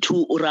made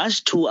to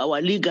rush to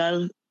our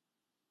legal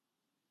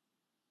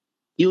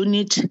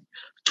unit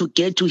to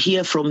get to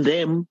hear from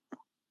them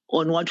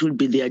on what will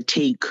be their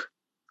take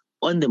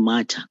on the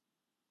matter,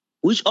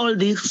 which all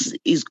this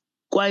is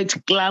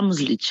quite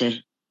clumsily, Chair.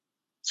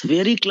 It's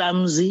very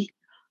clumsy.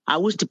 I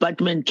wish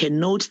department can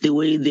note the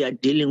way they are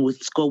dealing with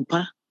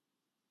Scopa.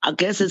 I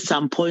guess at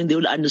some point they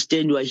will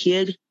understand we are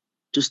here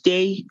to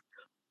stay.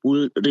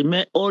 We'll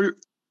remain all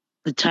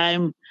the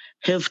time,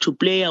 have to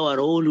play our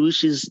role,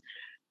 which is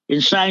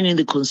enshrining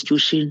the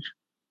Constitution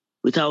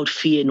without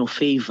fear nor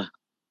favor.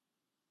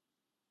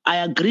 I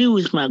agree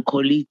with my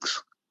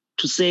colleagues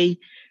to say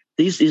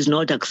this is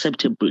not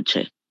acceptable,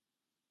 Chair.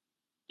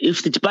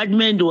 If the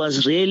department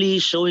was really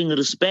showing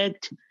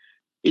respect,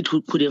 it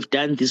could have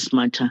done this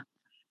matter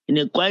in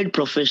a quite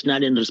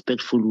professional and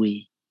respectful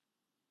way.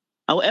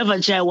 However,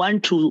 Chair, I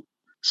want to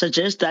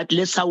suggest that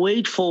let's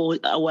wait for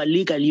our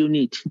legal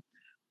unit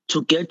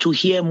to get to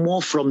hear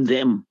more from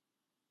them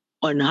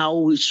on how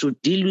we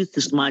should deal with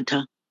this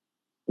matter.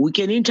 We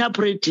can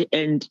interpret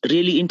and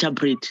really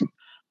interpret,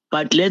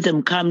 but let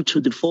them come to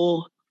the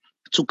fore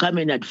to come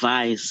and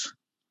advise.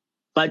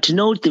 But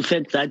note the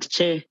fact that,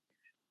 Chair,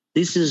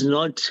 this is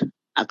not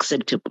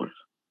acceptable.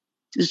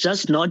 It's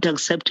just not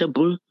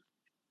acceptable.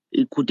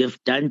 It could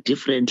have done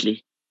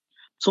differently.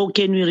 So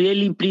can we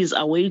really please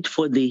await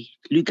for the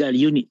legal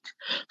unit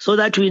so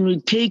that when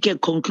we take a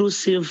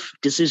conclusive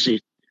decision,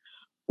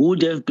 we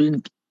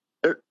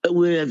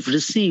have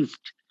received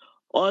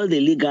all the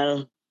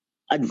legal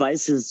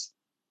advices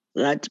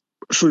that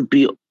should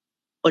be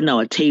on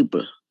our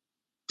table.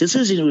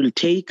 Decision will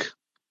take,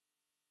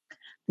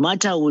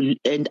 matter will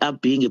end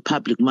up being a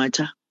public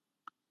matter,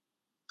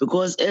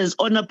 because as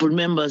honorable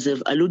members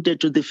have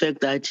alluded to the fact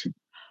that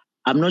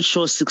I'm not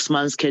sure 6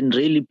 months can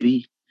really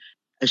be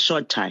a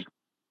short time.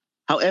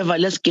 However,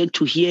 let's get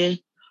to hear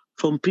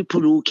from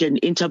people who can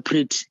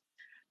interpret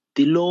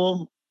the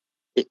law,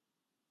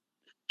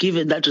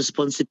 given that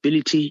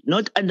responsibility,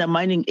 not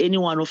undermining any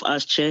one of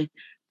us, Chair.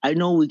 I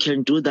know we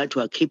can do that,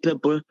 we are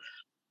capable,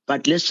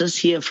 but let's just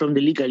hear from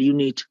the legal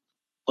unit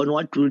on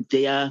what would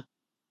their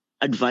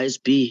advice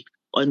be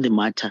on the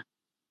matter.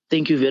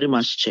 Thank you very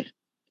much, Chair.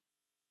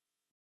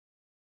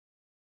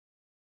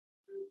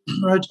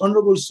 Right,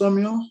 Honorable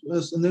Samuel,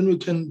 yes, and then we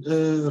can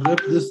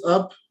wrap this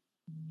up.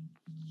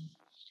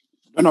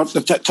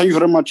 Thank you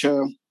very much,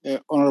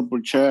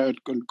 Honorable Chair.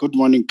 Good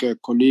morning,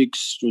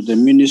 colleagues, to the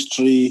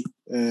Ministry,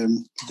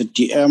 the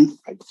DM,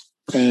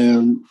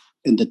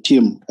 and the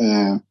team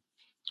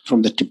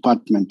from the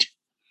department.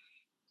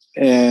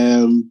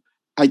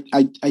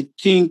 I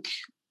think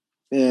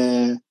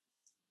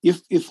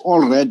if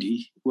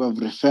already we have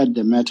referred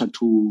the matter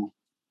to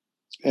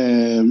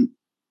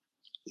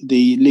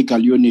the legal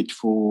unit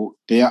for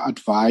their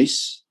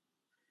advice,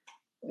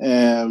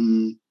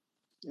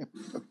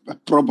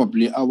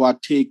 probably our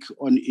take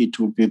on it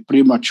will be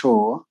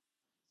premature.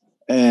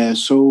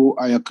 So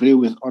I agree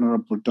with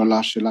Honorable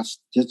Dolashe. Let's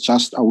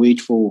just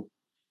await for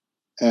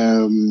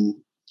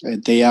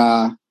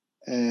their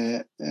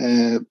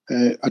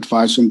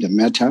advice on the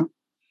matter,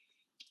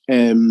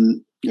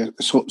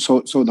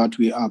 so that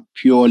we are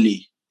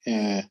purely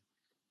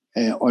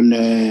on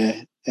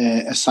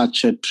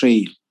such a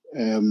trail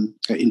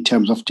in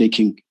terms of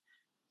taking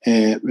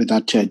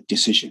that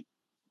decision.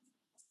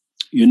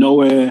 You know,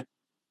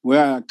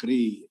 where I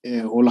agree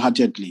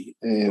wholeheartedly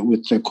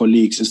with the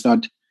colleagues is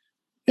that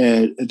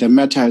the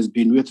matter has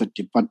been with the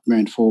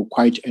department for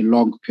quite a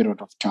long period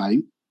of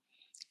time.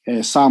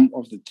 Some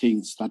of the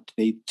things that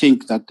they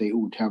think that they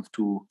would have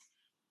to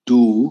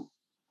do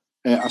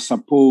are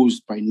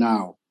supposed by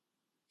now,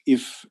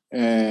 if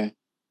they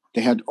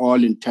had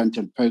all intent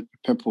and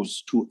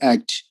purpose to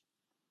act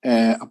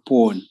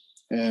upon,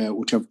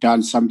 would have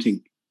done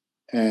something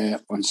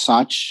on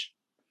such,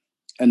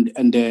 and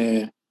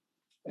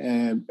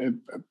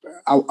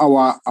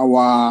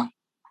our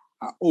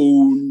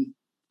own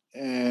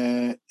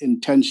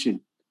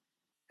intention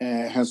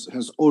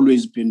has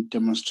always been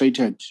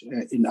demonstrated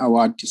in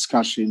our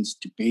discussions,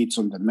 debates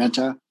on the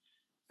matter,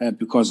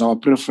 because our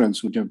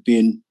preference would have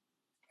been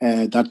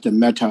that the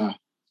matter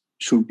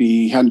should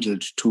be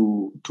handled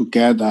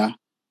together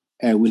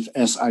with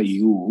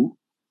SIU,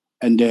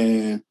 and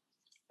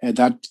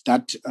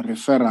that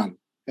referral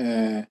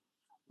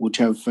would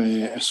have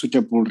a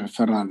suitable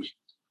referral,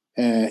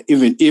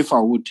 even if I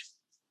would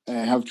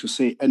have to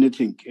say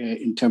anything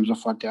in terms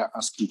of what they're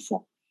asking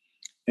for.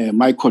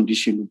 My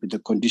condition would be the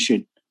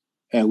condition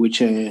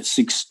which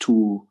seeks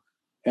to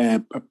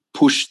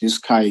push this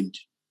kind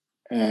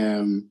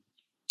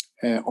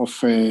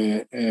of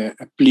a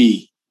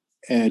plea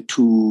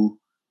to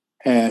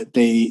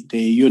the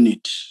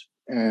unit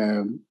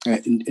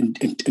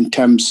in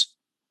terms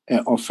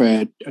of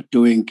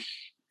doing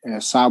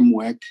some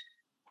work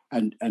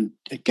and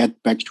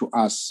get back to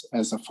us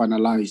as a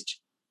finalized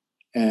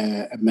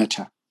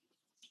matter.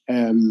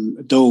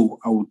 Though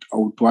I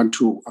would want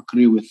to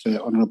agree with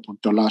Honorable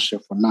Dolashe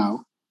for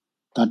now,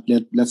 that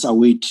let's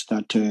await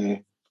that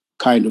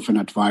kind of an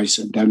advice,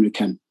 and then we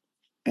can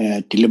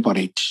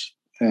deliberate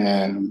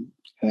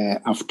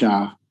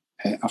after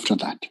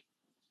that.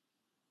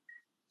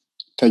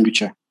 Thank you,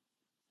 Chair.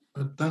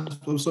 Thanks,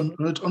 Professor.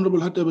 Right, Honorable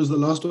Hattab is the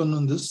last one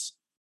on this.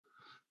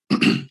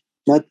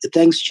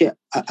 Thanks, Chair.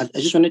 I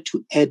just wanted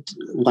to add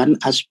one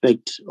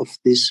aspect of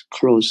this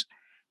clause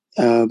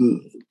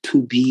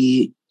to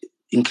be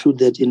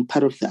included in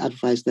part of the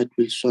advice that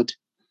will sort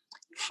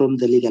from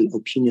the legal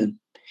opinion.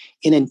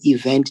 In an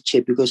event,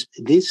 Chair, because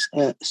this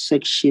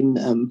section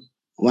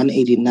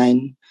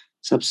 189,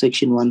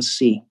 subsection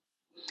 1C,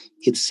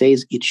 it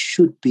says it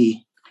should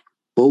be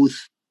both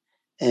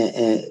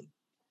the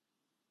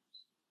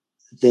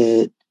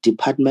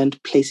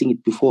department placing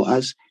it before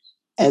us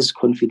as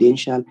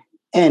confidential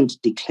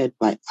and declared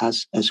by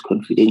us as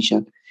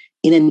confidential.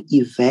 In an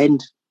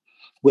event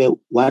where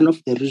one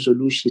of the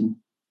resolution,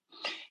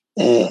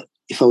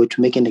 if I were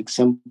to make an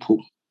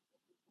example,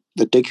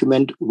 the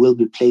document will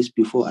be placed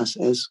before us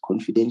as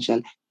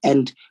confidential,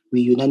 and we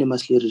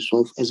unanimously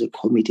resolve as a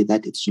committee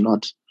that it's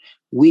not,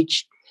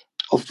 which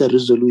of the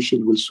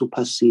resolution will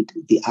supersede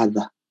the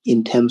other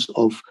in terms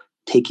of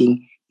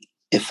taking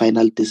a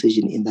final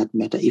decision in that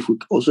matter? If we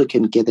also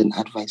can get an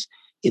advice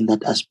in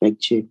that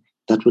aspect, Chair,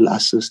 that will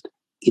assist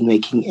in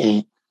making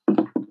a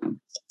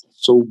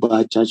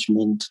sober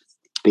judgment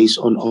based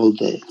on all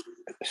the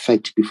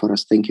facts before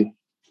us. Thank you.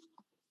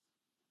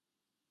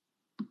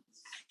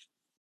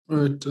 All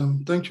right.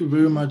 Thank you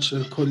very much,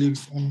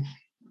 colleagues.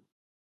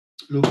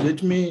 Look,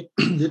 let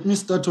me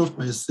start off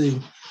by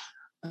saying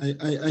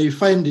I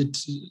find it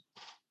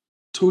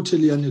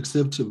totally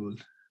unacceptable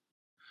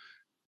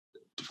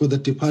for the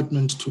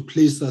department to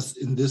place us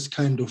in this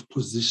kind of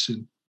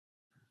position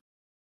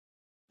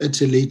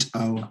at a late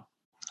hour,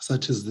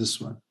 such as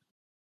this one.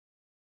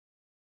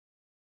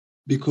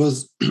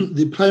 Because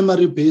the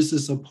primary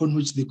basis upon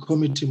which the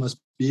committee must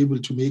be able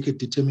to make a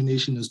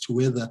determination as to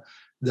whether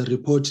the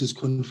report is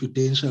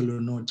confidential or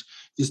not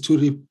is to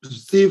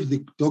receive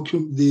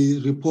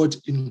the report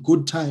in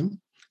good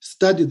time,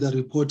 study the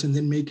report, and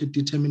then make a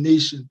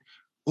determination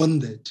on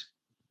that.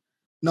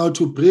 Now,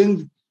 to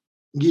bring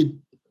it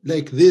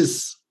like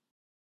this,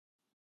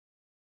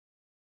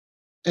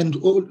 and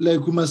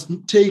like we must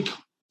take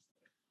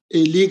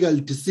a legal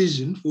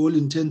decision for all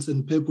intents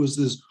and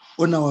purposes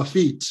on our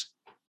feet,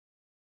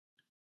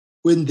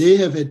 when they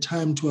have had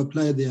time to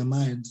apply their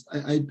minds,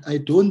 I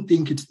don't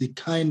think it's the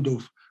kind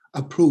of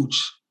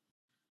approach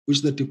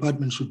which the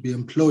department should be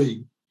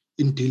employing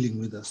in dealing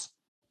with us.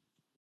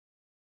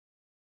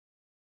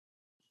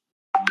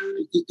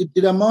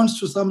 It amounts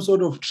to some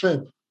sort of trap.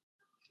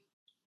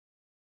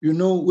 You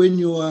know, when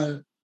you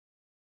are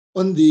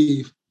on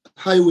the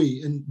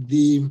highway and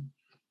the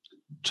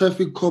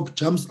traffic cop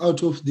jumps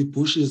out of the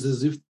bushes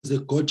as if it's a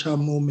gotcha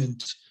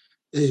moment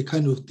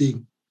kind of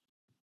thing.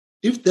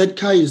 If that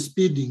car is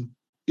speeding,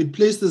 it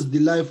places the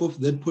life of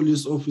that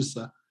police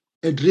officer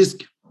at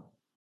risk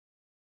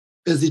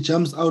as he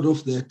jumps out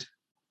of that.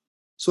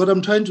 So what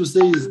I'm trying to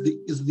say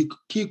is the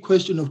key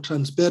question of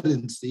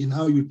transparency in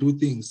how you do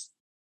things.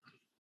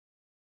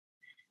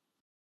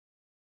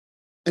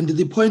 And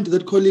the point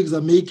that colleagues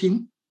are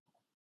making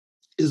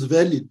is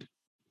valid,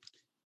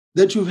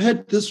 that you've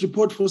had this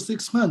report for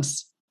 6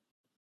 months.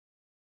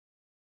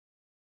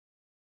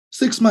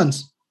 6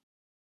 months.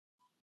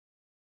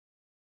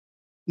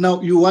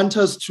 Now you want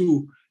us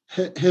to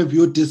have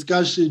your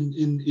discussion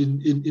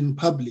in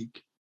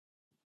public,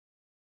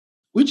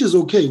 which is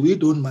okay. We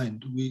don't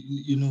mind. We,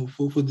 you know,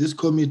 for this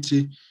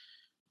committee,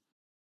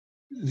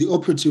 the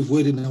operative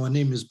word in our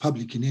name is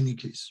public in any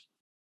case.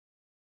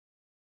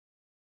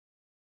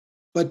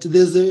 But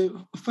there's a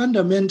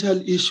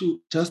fundamental issue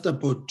just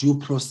about due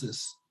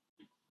process.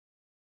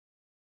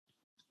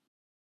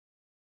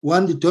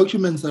 One, the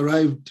documents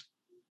arrived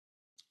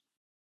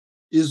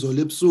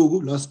izolo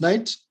ebusuku last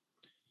night,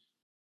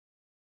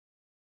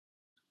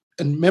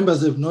 and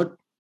members have not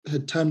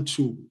had time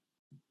to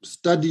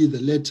study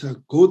the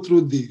letter, go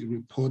through the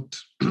report,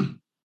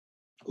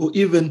 or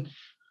even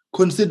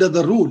consider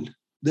the rule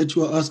that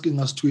you are asking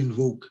us to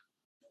invoke.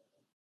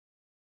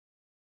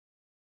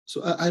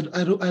 So I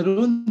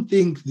don't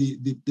think the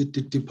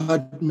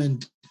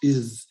department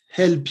is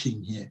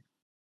helping here.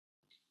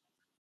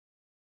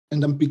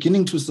 And I'm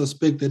beginning to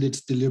suspect that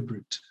it's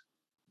deliberate.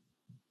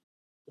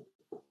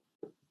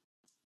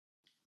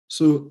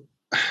 So,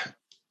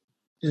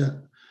 yeah.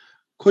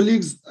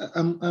 Colleagues,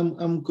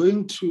 I'm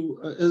going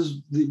to,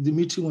 as the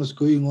meeting was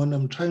going on,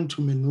 I'm trying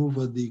to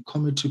maneuver the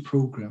committee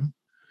program,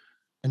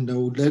 and I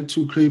would like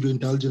to crave your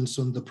indulgence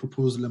on the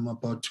proposal I'm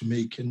about to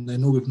make. And I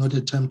know we've not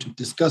had time to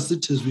discuss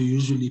it as we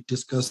usually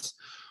discuss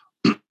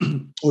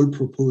all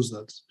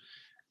proposals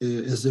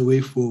as a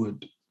way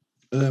forward.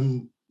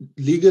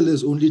 Legal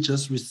has only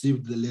just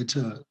received the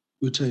letter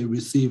which I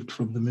received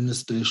from the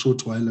minister a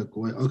short while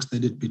ago. I asked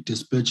that it be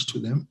dispatched to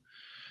them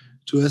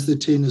to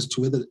ascertain as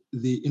to whether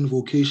the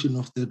invocation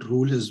of that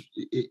rule has,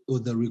 or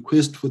the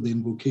request for the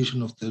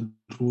invocation of that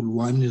rule,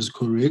 one, is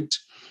correct,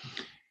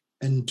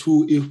 and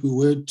two, if we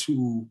were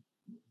to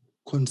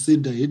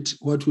consider it,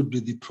 what would be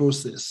the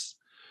process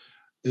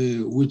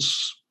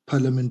which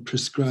Parliament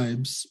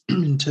prescribes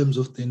in terms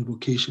of the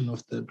invocation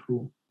of that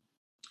rule.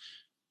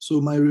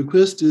 So my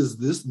request is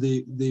this: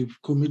 they've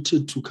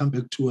committed to come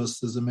back to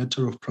us as a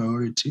matter of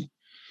priority.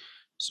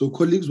 So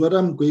colleagues, what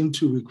I'm going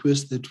to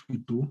request that we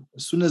do,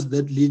 as soon as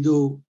that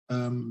legal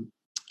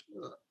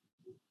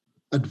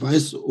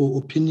advice or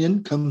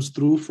opinion comes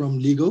through from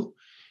legal,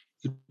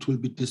 it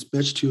will be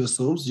dispatched to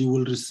yourselves. You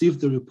will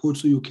receive the report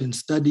so you can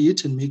study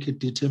it and make a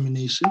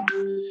determination.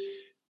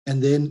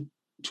 And then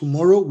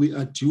tomorrow we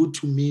are due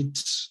to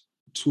meet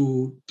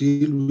to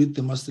deal with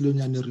the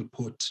Masilonyane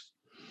report.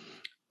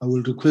 I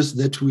will request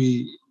that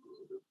we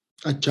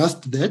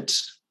adjust that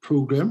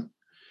program,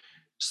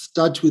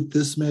 start with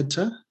this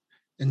matter,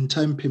 and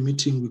time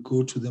permitting, we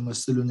go to the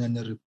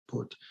Masilonyane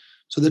report,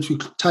 so that we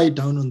tie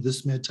down on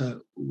this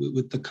matter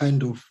with the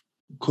kind of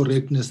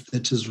correctness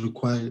that is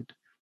required.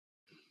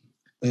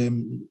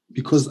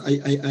 Because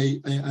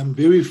I'm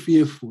very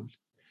fearful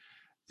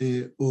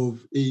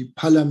of a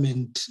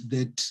parliament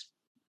that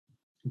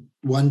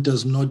one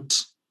does not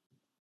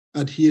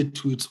adhere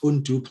to its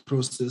own due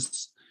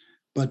process,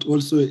 but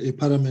also a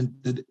parliament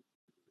that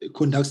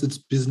conducts its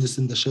business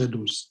in the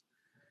shadows,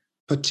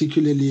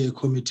 particularly a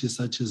committee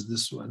such as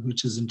this one,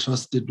 which is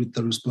entrusted with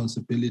the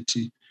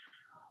responsibility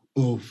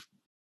of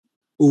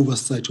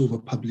oversight over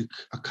public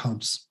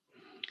accounts.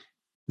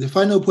 The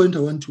final point I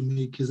want to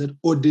make is that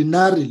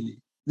ordinarily,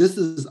 this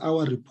is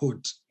our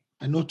report.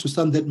 I know to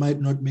some that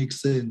might not make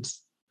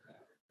sense.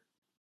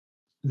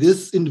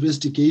 This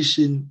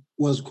investigation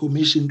was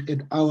commissioned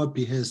at our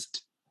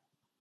behest.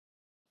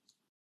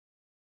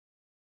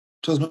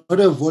 It was not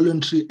a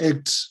voluntary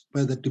act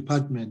by the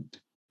department.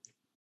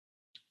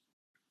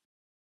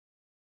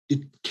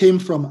 It came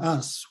from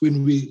us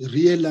when we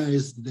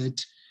realized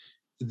that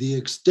the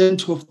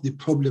extent of the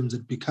problems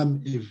had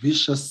become a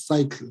vicious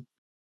cycle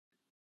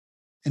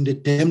and a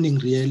damning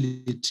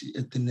reality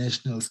at the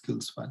National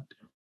Skills Fund.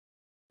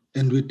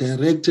 And we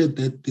directed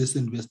that this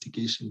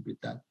investigation be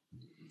done.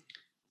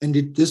 And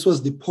this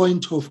was the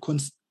point of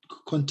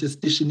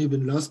contestation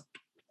even last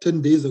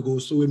 10 days ago.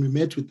 So when we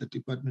met with the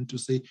department to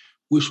say,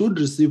 we should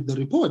receive the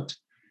report.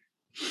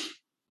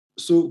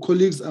 So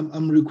colleagues,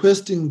 I'm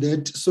requesting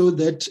that so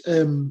that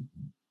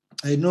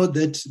I know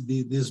that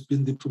there's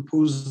been the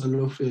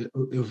proposal of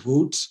a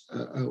vote.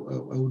 I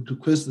would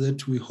request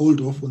that we hold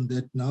off on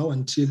that now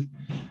until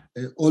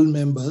all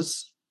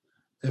members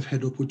have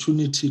had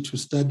opportunity to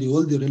study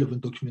all the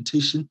relevant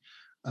documentation,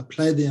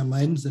 apply their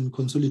minds and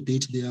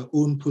consolidate their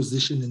own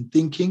position and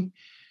thinking.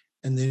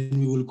 And then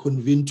we will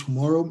convene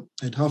tomorrow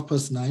at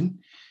 9:30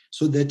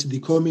 so that the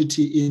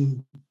committee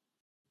in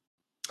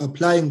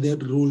applying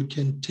that rule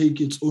can take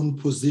its own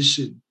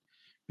position,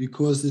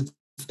 because it's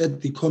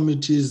at the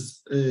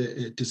committee's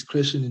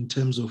discretion in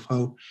terms of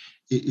how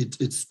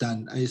it's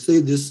done. I say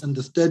this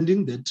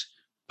understanding that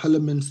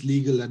Parliament's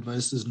legal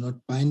advice is not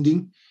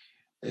binding,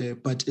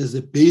 but as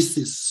a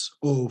basis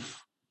of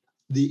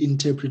the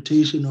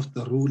interpretation of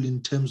the rule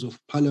in terms of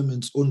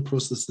Parliament's own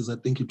processes, I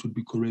think it would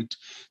be correct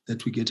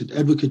that we get it.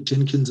 Advocate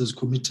Jenkins has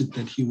committed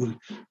that he will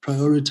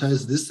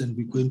prioritize this, and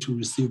we're going to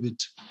receive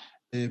it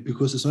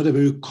because it's not a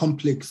very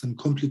complex and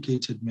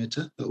complicated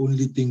matter. The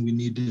only thing we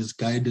need is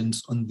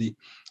guidance on the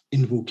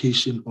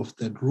invocation of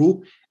that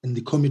rule and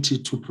the committee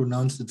to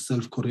pronounce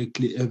itself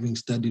correctly, having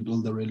studied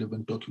all the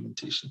relevant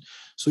documentation.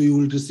 So you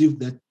will receive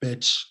that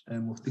batch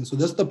of things. So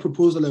that's the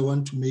proposal I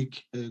want to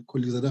make,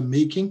 colleagues, that I'm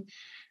making,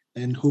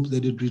 and hope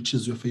that it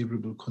reaches your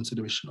favorable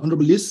consideration.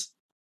 Honorable Liz.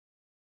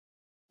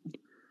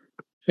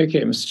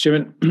 Okay, Mr.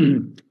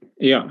 Chairman.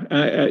 Yeah,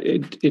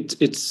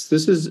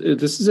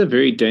 this is a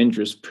very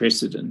dangerous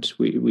precedent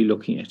we're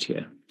looking at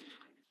here,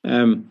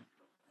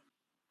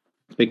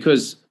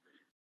 because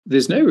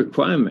there's no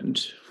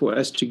requirement for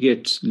us to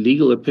get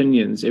legal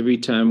opinions every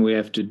time we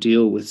have to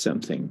deal with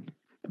something,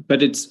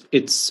 but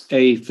it's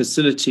a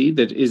facility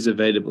that is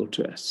available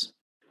to us,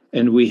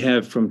 and we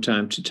have from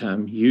time to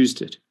time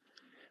used it.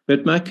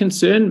 But my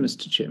concern,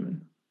 Mr.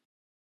 Chairman,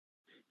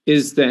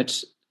 is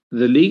that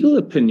the legal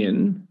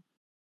opinion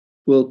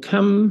will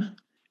come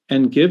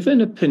and give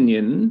an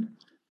opinion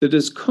that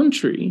is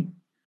contrary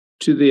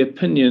to the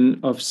opinion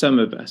of some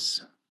of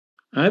us.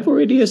 I've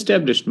already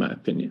established my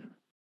opinion,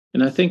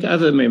 and I think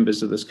other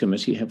members of this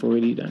committee have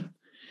already done.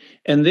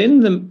 And then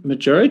the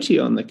majority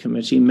on the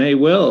committee may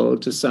well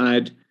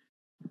decide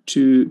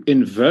to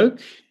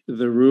invoke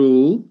the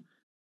rule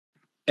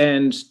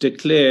and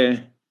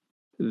declare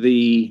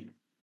the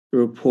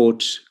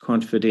report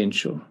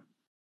confidential.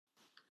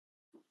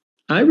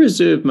 I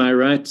reserve my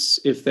rights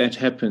if that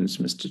happens,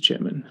 Mr.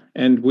 Chairman,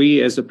 and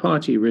we as a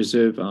party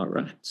reserve our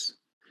rights.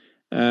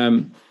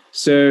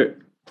 So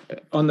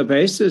on the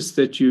basis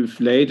that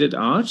you've laid it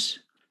out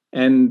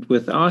and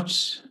without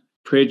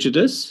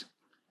prejudice,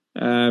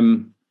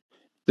 the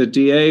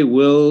DA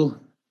will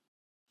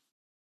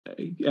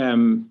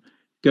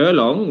go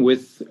along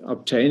with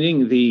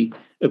obtaining the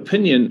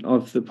opinion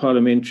of the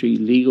Parliamentary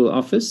Legal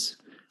Office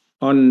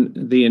on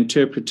the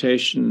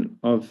interpretation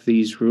of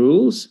these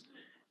rules,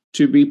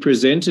 to be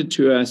presented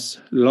to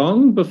us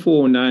long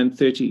before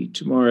 9:30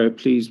 tomorrow,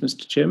 please,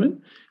 Mr.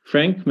 Chairman.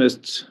 Frank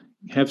must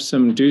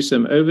do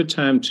some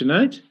overtime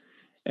tonight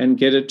and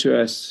get it to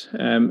us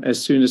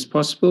as soon as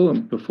possible,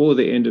 before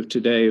the end of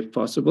today, if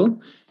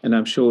possible. And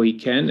I'm sure he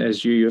can.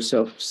 As you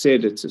yourself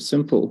said, it's a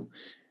simple,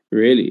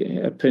 really,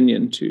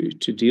 opinion to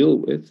deal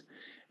with.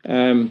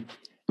 And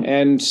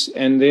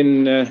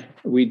then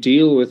we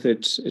deal with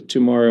it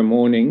tomorrow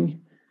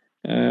morning.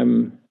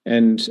 And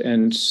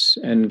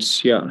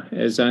yeah,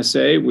 as I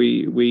say,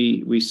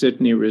 we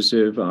certainly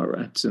reserve our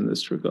rights in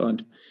this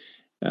regard.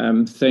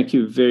 Thank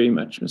you very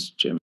much, Mr.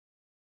 Chairman.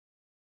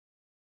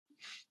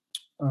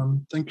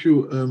 Thank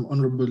you,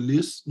 Honorable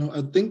Liz. No,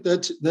 I think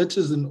that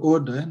is in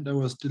order, and I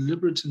was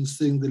deliberate in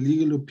saying the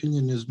legal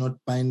opinion is not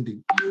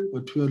binding.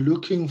 What we are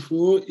looking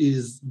for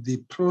is the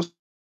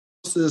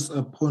process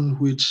upon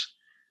which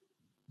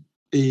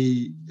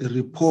a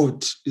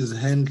report is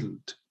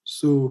handled.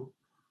 So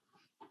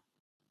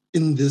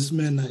in this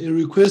manner, a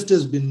request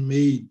has been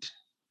made,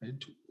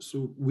 right?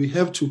 So we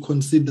have to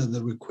consider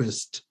the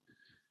request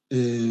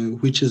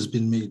which has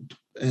been made.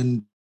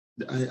 And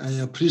I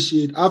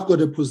appreciate, I've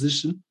got a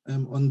position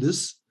on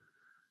this.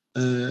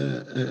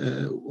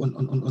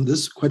 On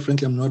this, quite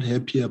frankly, I'm not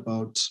happy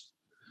about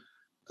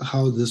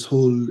how this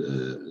whole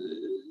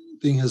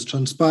thing has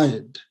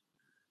transpired.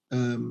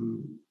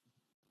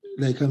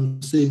 Like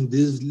I'm saying,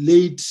 these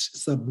late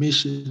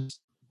submissions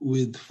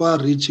with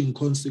far-reaching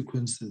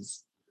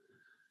consequences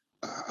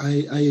are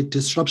a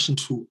disruption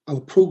to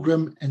our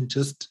program and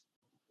just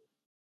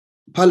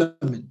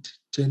Parliament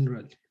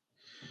generally.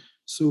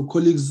 So,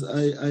 colleagues,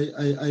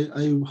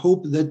 I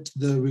hope that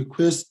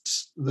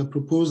the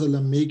proposal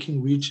I'm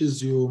making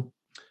reaches your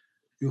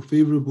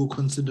favorable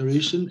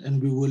consideration,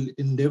 and we will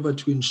endeavor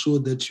to ensure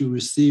that you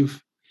receive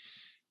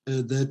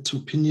that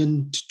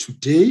opinion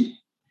today,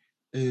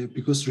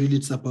 because really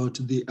it's about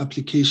the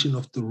application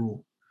of the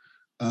rule.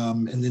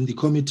 And then the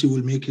committee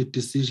will make a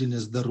decision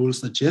as the rule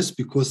suggests,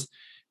 because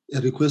a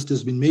request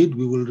has been made.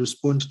 We will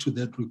respond to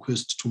that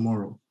request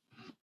tomorrow,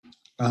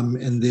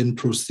 and then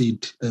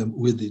proceed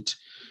with it.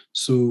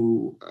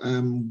 So,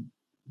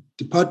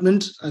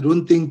 department, I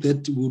don't think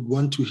that we would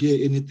want to hear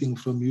anything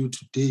from you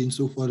today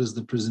insofar as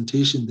the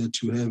presentation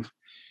that you have,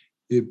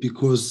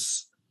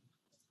 because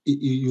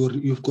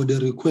you've got a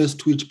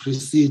request which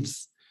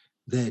precedes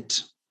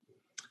that.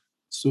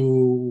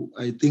 So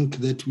I think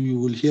that we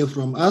will hear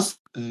from us.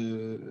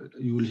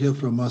 You will hear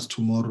from us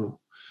tomorrow.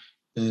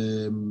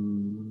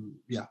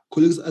 Yeah,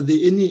 colleagues, are there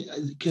any?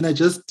 Can I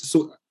just?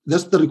 So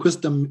that's the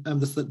request.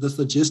 The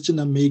suggestion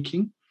I'm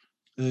making.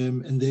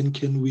 And then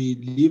can we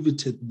leave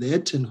it at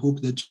that and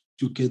hope that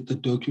you get the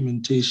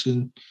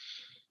documentation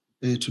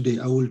today?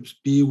 I will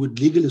be with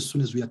legal as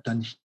soon as we are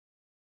done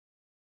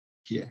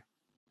here.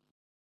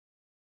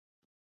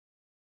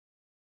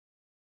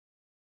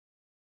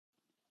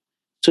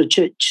 So,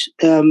 Church,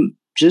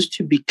 just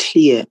to be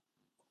clear,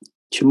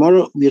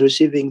 tomorrow we're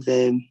receiving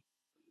the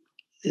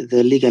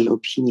legal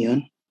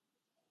opinion,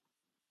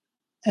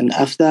 and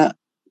after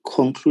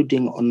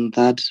concluding on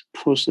that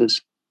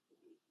process,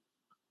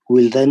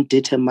 we'll then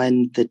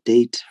determine the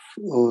date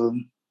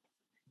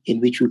in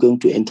which we're going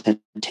to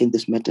entertain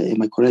this matter.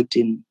 Am I correct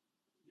in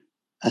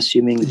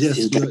assuming? Yes,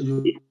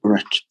 you're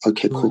right.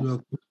 Okay,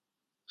 cool.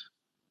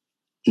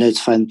 No, it's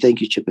fine.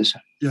 Thank you,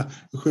 Chairperson. Yeah,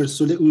 of course.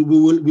 So we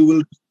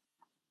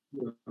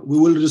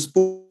will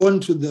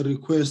respond to the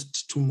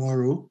request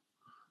tomorrow.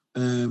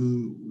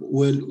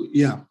 Well,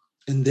 yeah,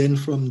 and then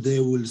from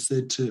there we'll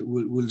set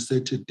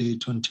a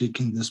date on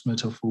taking this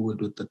matter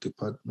forward with the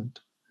department.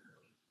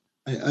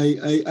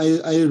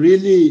 I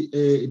really,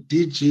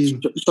 DG.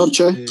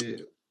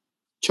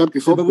 Chair,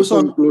 before we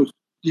close.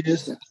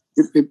 Yes.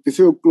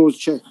 Before we close,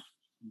 Chair.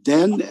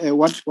 Then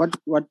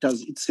what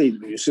does it say?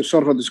 So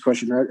sorry for this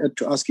question. I had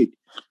to ask it.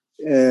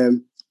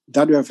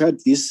 That we have had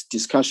this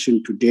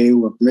discussion today.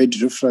 We have made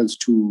reference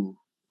to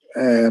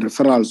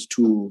referrals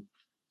to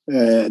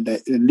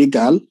the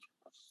legal,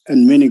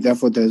 and meaning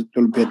therefore there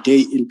will be a day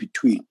in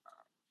between.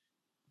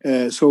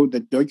 So the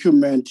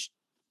document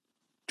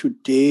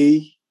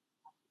today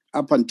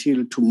up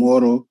until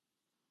tomorrow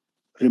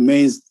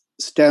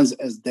stands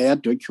as their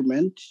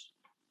document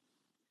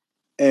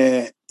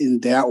in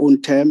their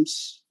own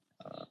terms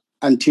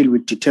until we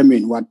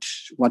determine what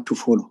to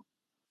follow.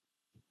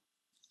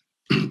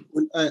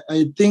 Well,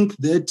 I think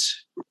that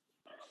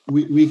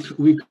we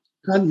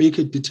can't make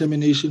a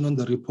determination on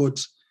the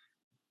report,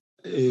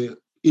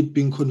 it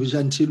being confidential,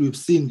 until we've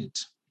seen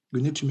it.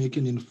 We need to make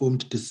an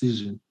informed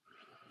decision.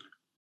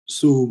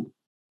 So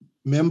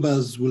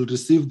members will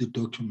receive the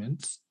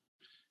documents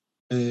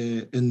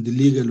and the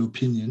legal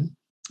opinion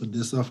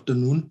this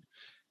afternoon,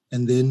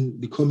 and then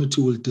the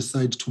committee will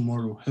decide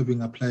tomorrow,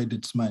 having applied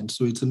its mind.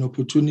 So it's an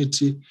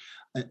opportunity.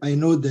 I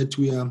know that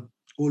we are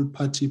all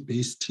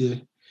party-based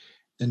here,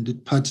 and the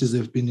parties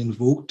have been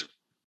invoked.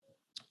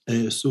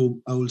 So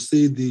I will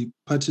say the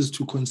parties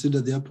to consider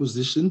their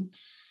position,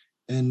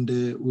 and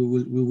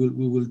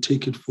we will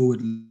take it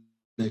forward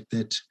like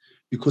that,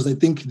 because I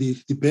think the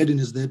burden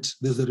is that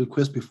there's a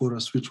request before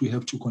us which we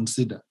have to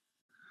consider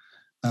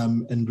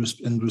and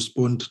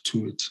respond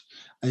to it.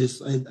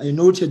 I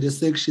noted a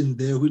section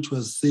there which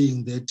was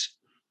saying that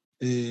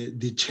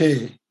the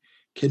chair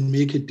can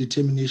make a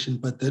determination,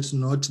 but that's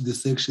not the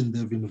section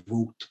they've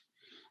invoked.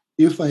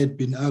 If I had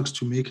been asked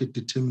to make a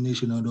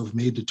determination, I would have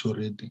made it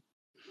already.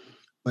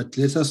 But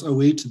let us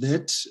await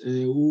that.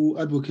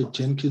 Advocate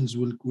Jenkins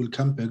will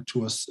come back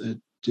to us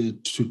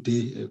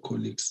today,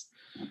 colleagues.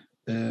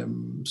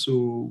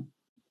 So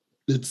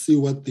let's see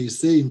what they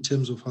say in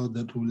terms of how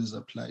that rule is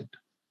applied.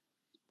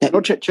 Chair,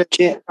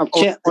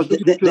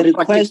 the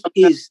request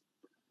is...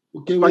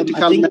 Okay, wait.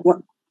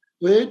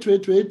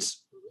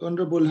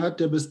 Honorable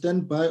Hadebe,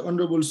 stand by.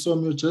 Honorable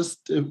Somyo,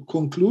 just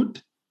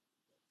conclude.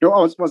 No,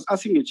 I was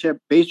asking the chair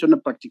based on the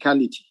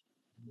practicality.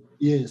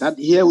 Yes. That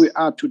here we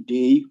are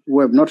today,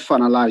 we have not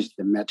finalized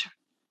the matter.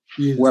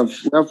 Yes.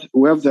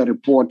 We have the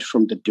report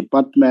from the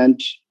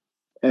department,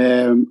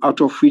 out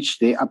of which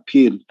they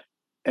appeal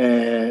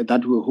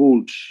that we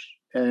hold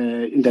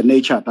in the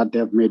nature that they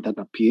have made that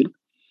appeal.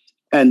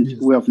 And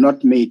Yes. we have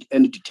not made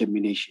any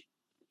determination.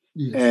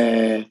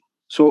 Yes.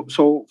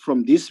 So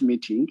from this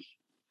meeting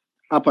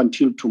up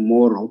until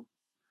tomorrow,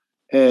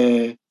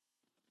 the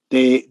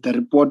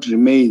report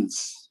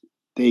remains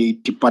the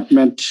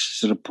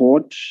department's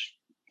report,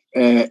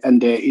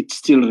 and it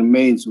still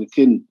remains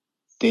within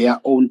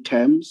their own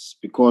terms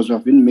because we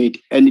haven't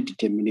made any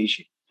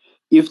determination.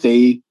 If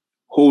they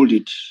hold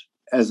it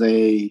as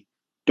a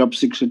top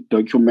secret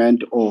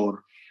document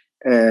or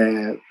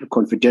a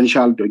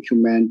confidential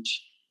document,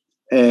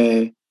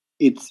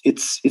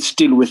 it's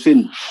still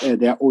within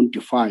their own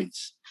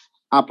defines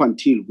up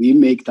until we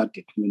make that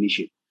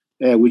determination,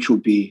 which will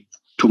be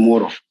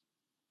tomorrow.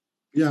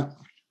 Yeah,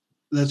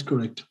 that's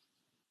correct.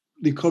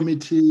 The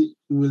committee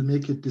will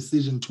make a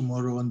decision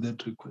tomorrow on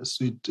that request.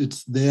 So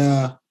it's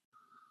their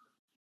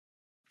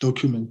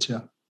document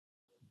here.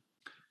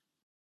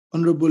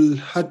 Honorable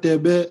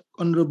Hadebe,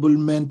 Honorable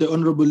Mente,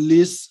 Honorable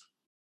Liz.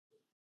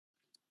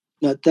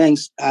 No,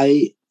 thanks.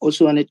 I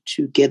also wanted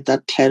to get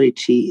that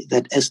clarity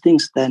that as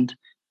things stand,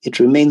 it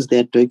remains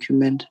their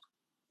document,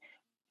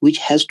 which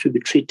has to be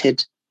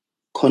treated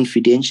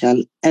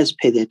confidential as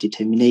per their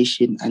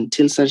determination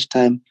until such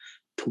time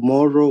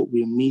tomorrow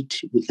we meet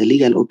with the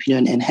legal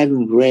opinion and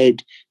having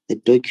read the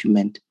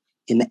document.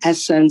 In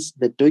essence,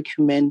 the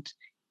document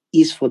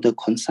is for the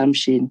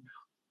consumption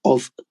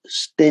of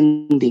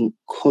standing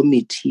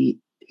committee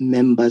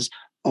members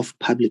of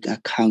public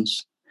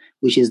accounts,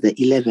 which is the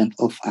 11th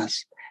of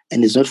us,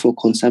 and is not for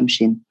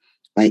consumption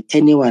by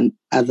anyone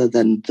other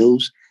than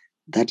those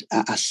that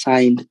are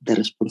assigned the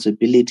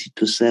responsibility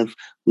to serve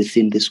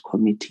within this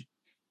committee.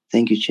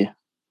 Thank you, Chair.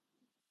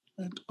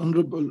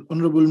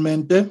 Honorable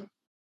Mente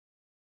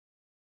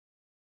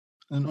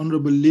and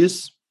Honorable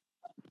Liz.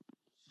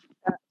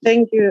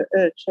 Thank you,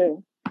 Chair.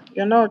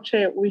 You know,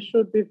 Chair, we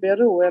should be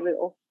very wary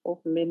of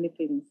many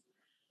things.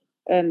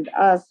 And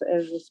us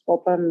as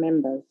SCOPA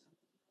members,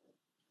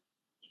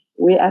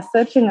 we are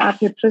setting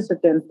up a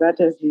precedent that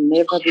has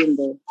never been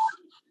there.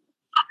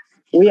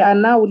 We are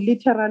now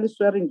literally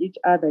swearing each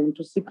other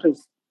into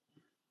secrecy.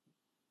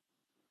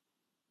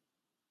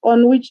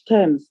 On which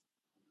terms?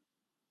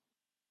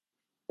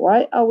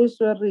 Why are we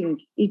swearing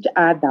each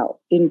other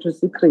into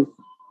secrecy?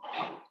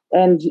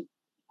 And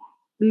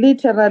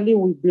literally,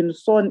 we've been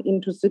sworn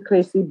into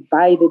secrecy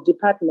by the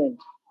department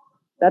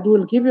that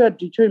will give you a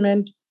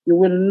document. You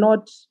will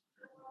not,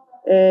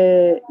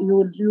 you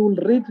will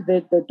read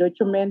the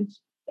document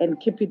and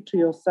keep it to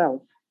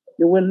yourself.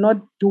 You will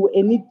not do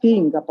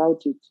anything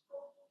about it.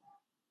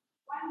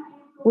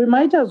 We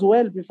might as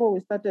well, before we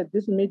started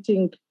this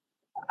meeting,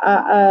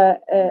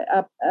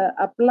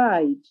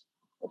 applied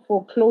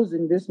for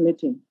closing this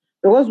meeting,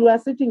 because we are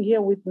sitting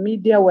here with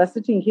media, we are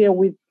sitting here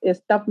with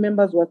staff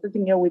members, we are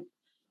sitting here with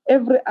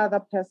every other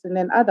person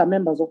and other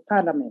members of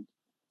parliament,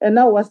 and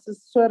now we're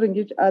swearing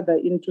each other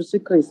into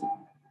secrecy.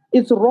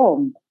 It's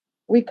wrong.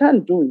 We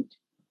can't do it.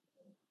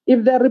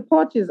 If the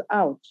report is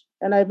out,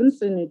 and I haven't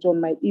seen it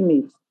on my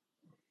emails,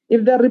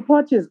 if the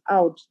report is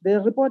out, the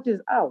report is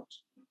out.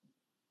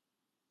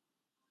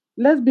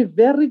 Let's be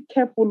very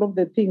careful of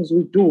the things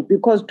we do,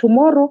 because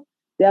tomorrow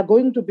they are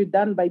going to be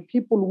done by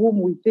people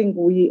whom we think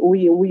we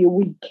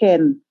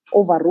can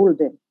overrule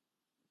them.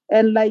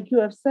 And like you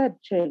have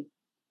said, Chair,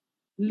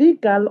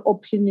 legal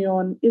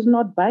opinion is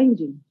not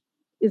binding,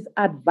 it's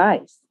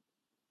advice.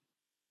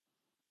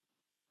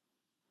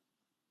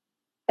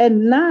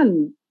 And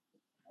none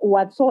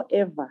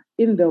whatsoever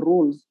in the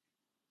rules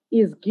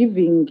is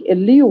giving a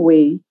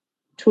leeway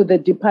to the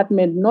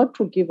department not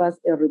to give us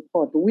a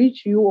report,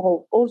 which you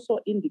have also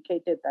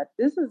indicated that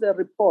this is a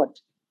report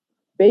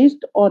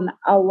based on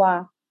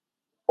our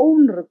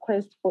own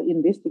request for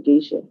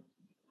investigation.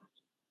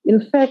 In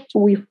fact,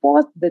 we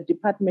forced the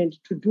department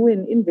to do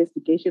an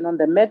investigation on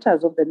the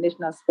matters of the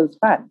National Skills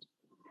Fund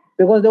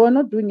because they were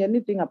not doing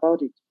anything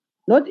about it.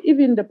 Not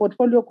even the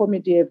portfolio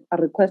committee have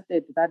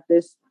requested that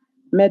this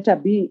matter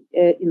be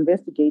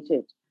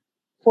investigated.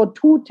 For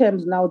 2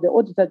 terms now, the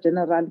Auditor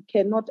General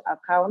cannot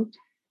account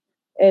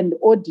and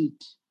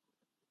audit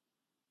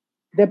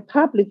the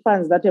public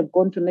funds that have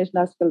gone to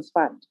National Skills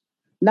Fund.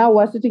 Now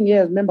we're sitting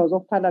here as members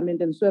of parliament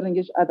and swearing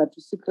each other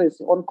to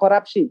secrecy on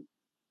corruption.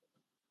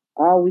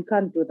 We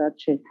can't do that,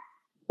 Chair.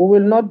 We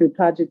will not be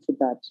party to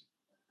that.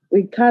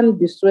 We can't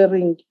be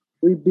swearing,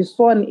 we'll be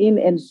sworn in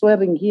and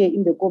swearing here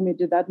in the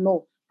committee that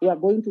no, we are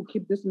going to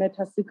keep this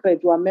matter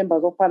secret to our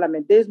members of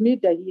parliament. There's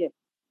media here.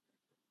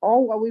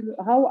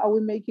 How are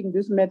we making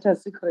this matter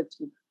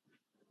secretive?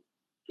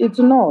 It's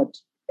not.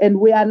 And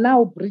we are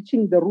now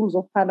breaching the rules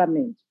of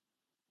parliament.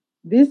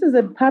 This is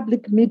a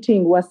public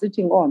meeting we're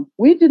sitting on.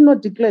 We did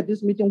not declare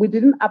this meeting. We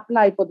didn't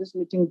apply for this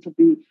meeting to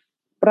be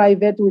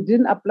private. We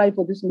didn't apply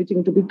for this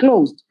meeting to be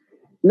closed.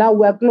 Now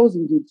we are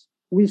closing it.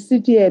 We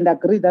sit here and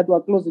agree that we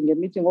are closing a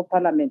meeting of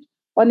parliament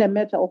on a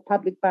matter of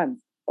public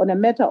funds, on a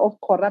matter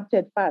of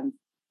corrupted funds,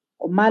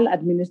 or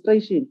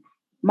maladministration,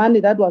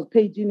 money that was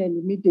paid in and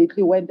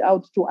immediately went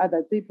out to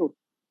other people.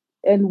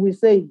 And we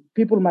say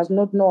people must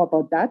not know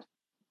about that.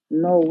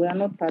 No, we are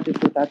not party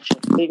to that.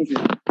 Thank you.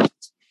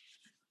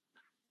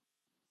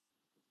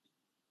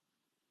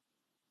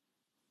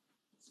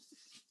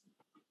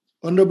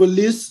 Honorable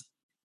Liz.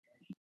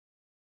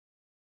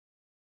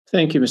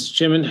 Thank you, Mr.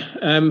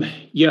 Chairman.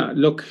 Yeah,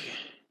 look,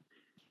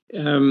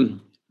 the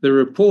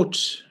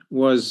report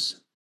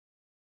was,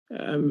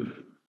 let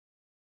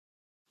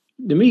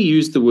me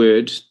use the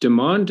word,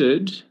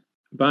 demanded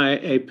by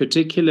a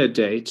particular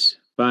date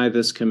by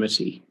this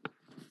committee.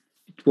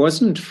 It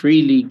wasn't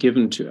freely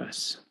given to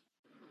us.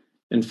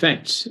 In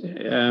fact,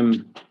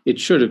 it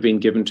should have been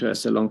given to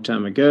us a long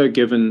time ago,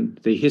 given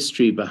the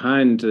history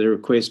behind the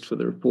request for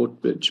the report,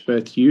 which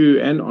both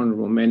you and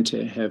Honourable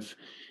Mente have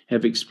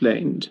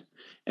explained,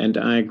 and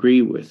I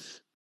agree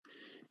with.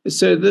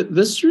 So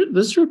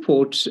this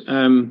report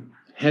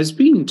has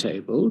been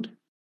tabled.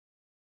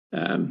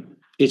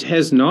 It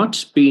has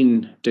not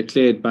been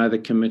declared by the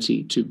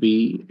committee to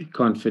be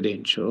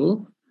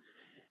confidential,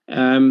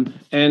 and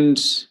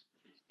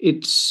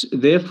it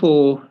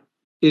therefore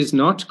is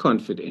not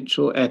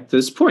confidential at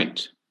this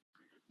point.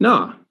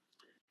 Now,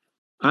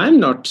 I'm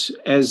not,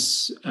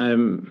 as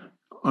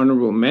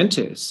Honourable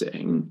Mente is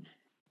saying,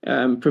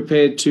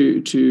 prepared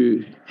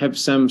to have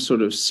some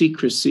sort of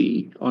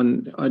secrecy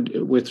on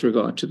with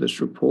regard to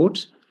this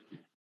report.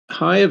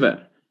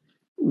 However,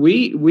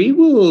 we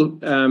will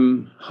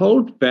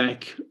hold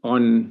back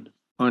on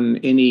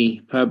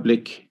any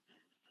public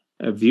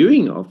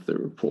viewing of the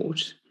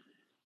report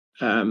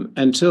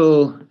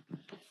until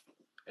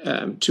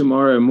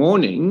tomorrow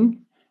morning,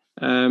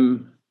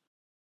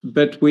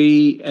 but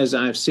we, as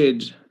I've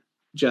said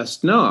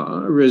just now,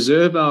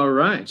 reserve our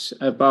right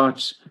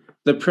about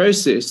the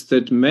process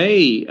that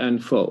may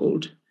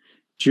unfold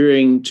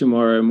during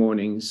tomorrow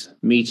morning's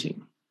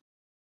meeting.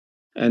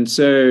 And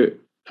so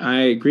I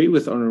agree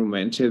with Honourable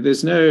Mente.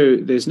 There's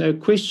no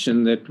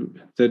question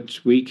that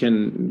we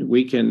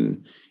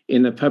can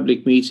in a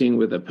public meeting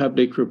with a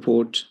public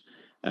report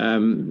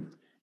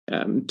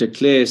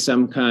declare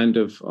some kind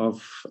of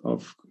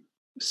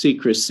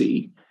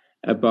secrecy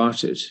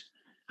about it.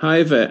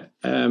 However,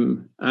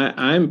 I'm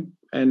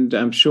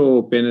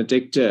sure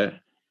Benedicta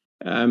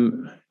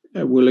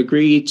will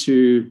agree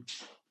to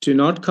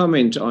not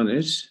comment on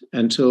it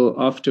until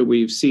after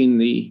we've seen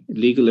the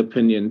legal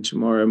opinion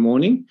tomorrow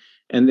morning,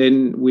 and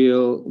then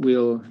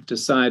we'll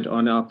decide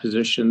on our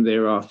position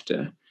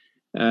thereafter.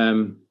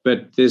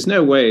 But there's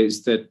no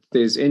ways that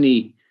there's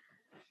any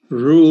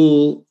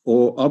rule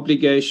or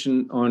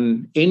obligation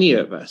on any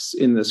of us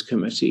in this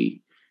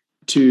committee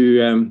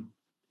to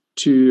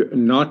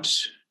not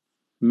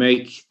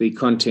make the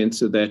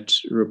contents of that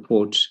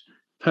report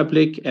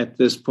public at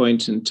this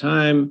point in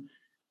time.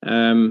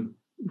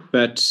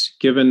 But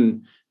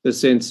given the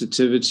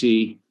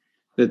sensitivity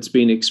that's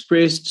been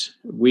expressed,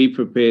 we're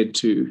prepared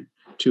to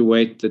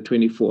wait the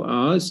 24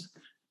 hours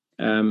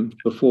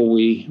before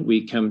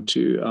we come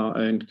to our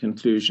own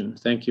conclusion.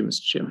 Thank you,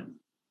 Mr. Chairman.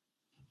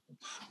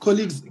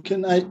 Colleagues,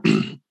 can I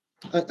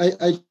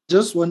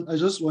just want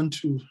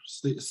to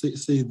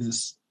say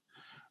this.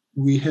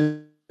 We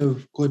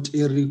have got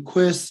a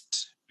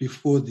request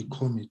before the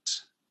committee.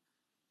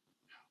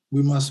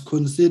 We must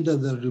consider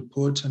the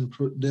report and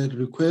the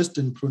request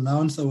and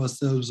pronounce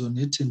ourselves on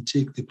it and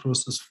take the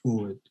process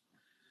forward.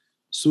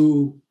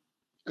 So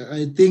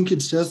I think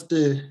it's just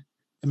a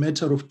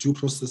matter of due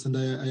process, and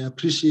I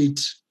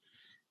appreciate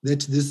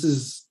that this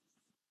is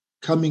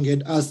coming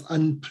at us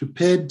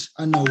unprepared,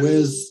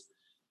 unawares.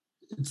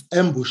 It's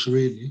ambush,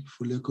 really,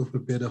 for lack of a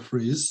better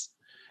phrase.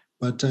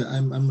 But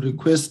I'm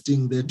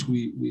requesting that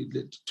we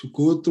to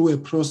go through a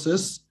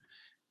process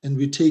and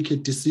we take a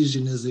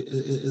decision as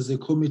a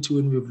committee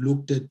when we've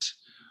looked at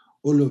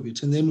all of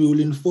it, and then we will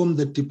inform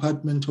the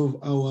department of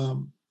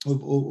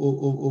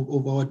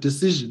our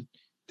decision.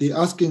 They're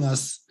asking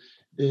us,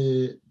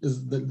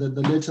 as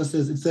the letter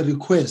says, it's a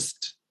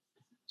request.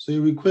 So a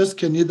request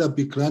can either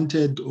be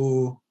granted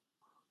or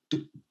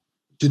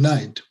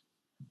denied.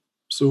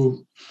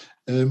 So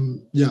I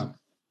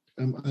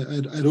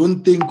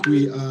don't think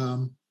we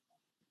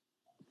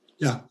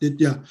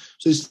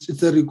So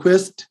it's a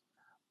request.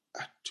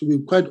 To be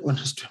quite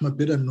honest, I'm a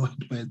bit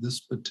annoyed by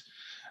this, but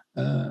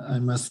I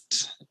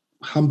must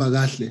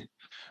hambagahle.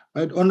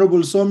 Right, Honourable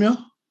Somyo?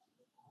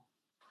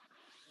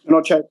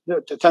 No, Chair,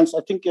 thanks.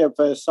 I think you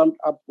have summed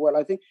up well.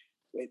 I think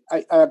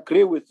I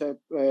agree with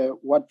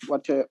what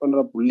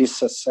Honorable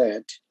Lisa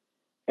said.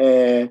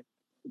 That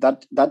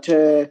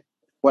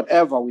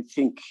whatever we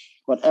think,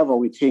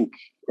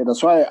 and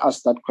that's why I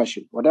asked that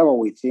question. Whatever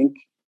we think,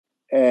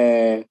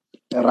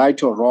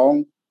 right or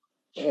wrong,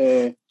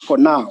 for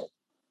now,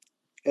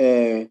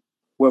 we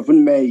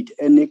haven't made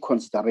any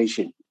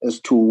consideration as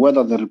to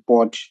whether the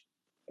report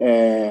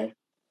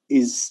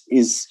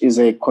is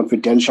a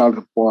confidential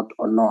report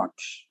or not.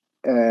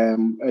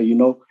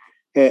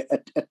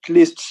 At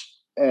least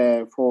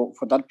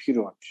for that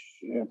period,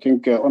 I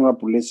think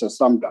Honorable Lisa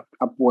summed up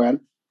well.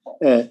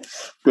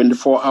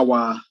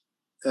 24-hour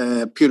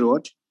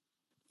period.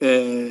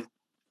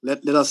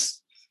 Let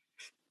us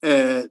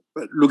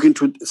look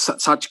into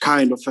such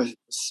kind of a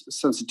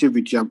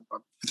sensitivity,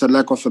 with a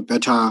lack of a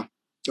better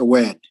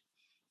word,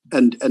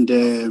 and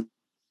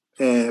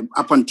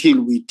up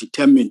until we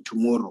determine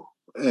tomorrow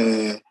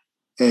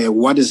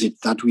what is it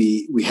that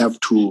we have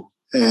to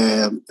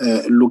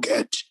look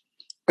at,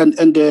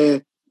 and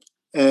I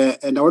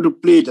want to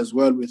plead as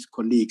well with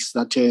colleagues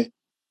that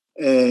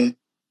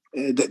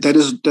there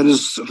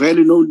is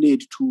really no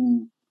need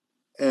to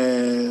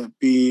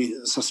be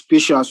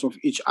suspicious of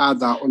each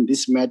other on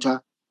this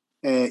matter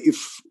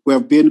if we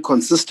have been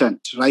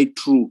consistent right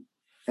through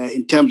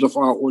in terms of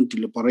our own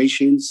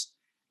deliberations,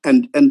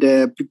 and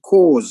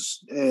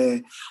because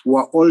we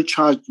are all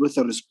charged with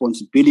a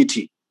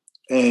responsibility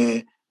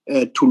to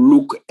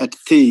look at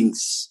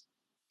things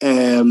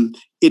in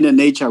a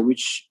nature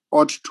which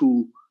ought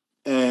to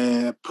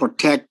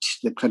protect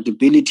the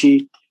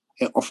credibility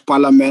of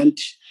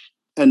Parliament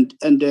and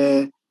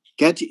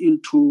get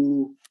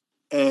into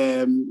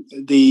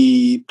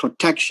the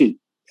protection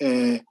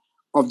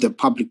of the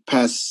public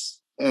purse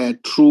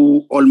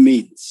through all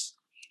means,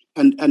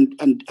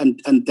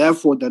 and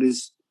therefore there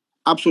is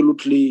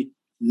absolutely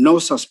no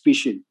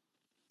suspicion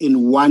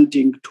in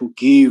wanting to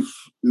give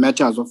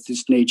matters of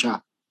this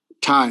nature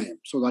time,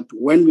 so that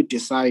when we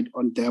decide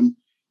on them,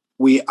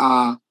 we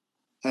are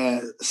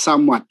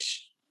somewhat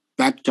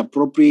backed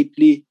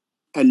appropriately,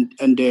 and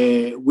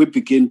we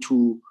begin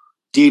to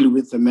deal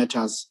with the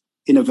matters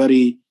in a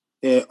very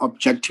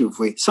objective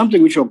way,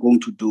 something which we're going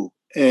to do.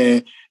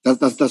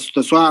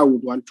 That's why I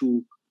would want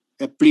to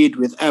plead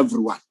with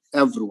everyone,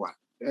 honorable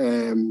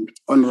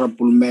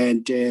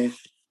men,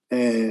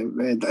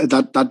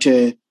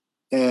 that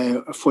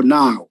for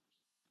now,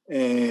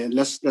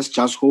 let's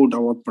just hold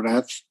our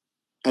breath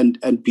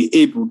and be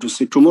able to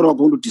say, tomorrow we're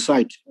going to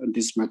decide on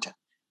this matter,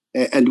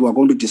 and we're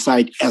going to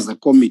decide as a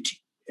committee,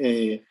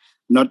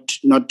 not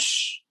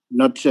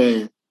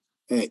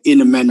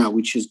in a manner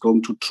which is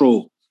going to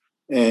throw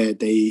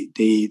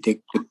the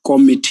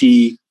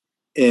committee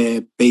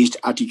based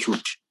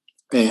attitude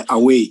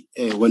away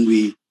when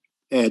we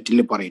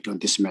deliberate on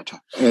this matter.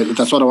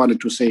 That's what I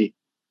wanted to say,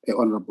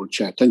 Honorable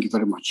Chair. Thank you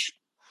very much.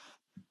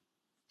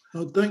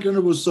 Thank you,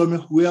 Honorable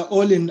Some. We are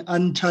all in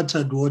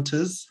uncharted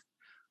waters.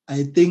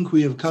 I think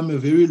we have come a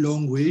very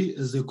long way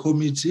as a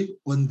committee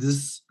on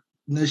this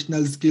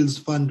National Skills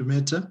Fund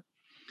matter,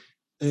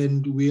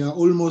 and we are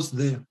almost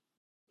there.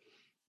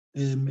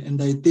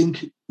 And I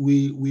think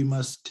we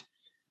must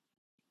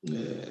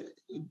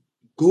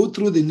go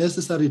through the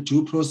necessary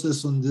due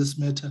process on this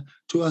matter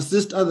to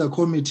assist other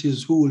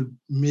committees who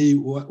may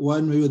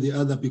one way or the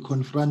other be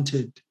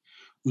confronted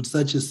with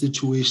such a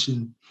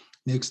situation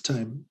next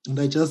time. And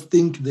I just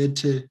think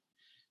that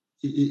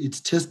it's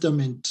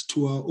testament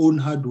to our own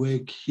hard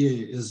work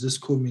here as this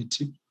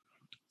committee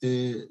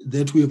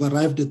that we have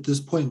arrived at this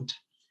point,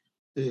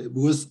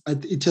 because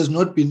it has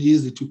not been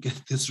easy to get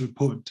this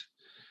report.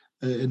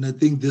 And I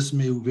think this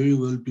may very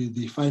well be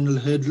the final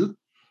hurdle,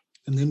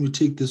 and then we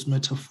take this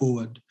matter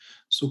forward.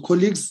 So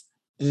colleagues,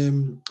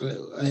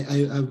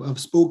 I've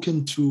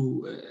spoken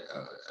to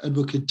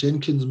Advocate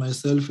Jenkins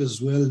myself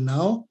as well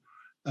now,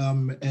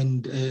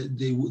 and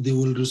they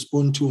will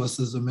respond to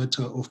us as a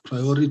matter of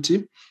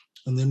priority,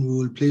 and then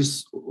we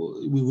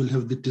will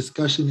have the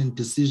discussion and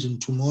decision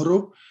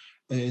tomorrow,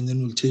 and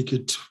then we'll take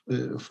it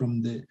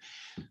from there.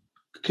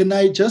 Can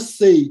I just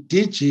say,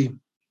 DG,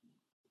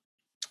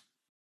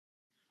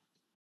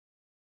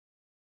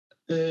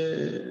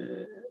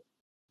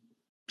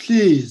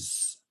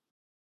 please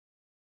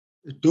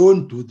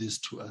don't do this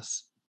to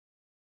us.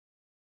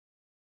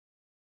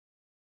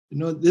 You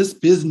know, this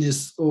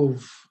business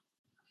of,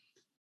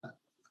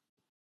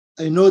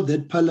 I know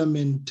that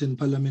Parliament and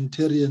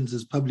parliamentarians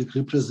as public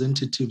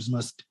representatives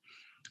must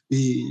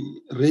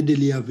be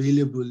readily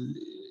available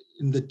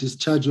in the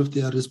discharge of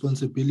their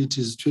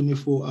responsibilities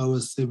 24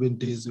 hours, 7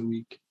 days a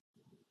week.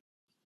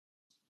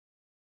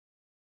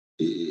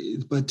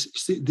 But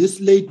see, this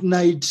late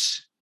night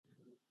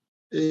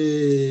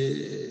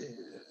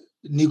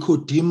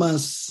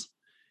Nicodemus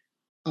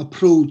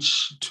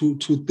approach to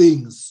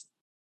things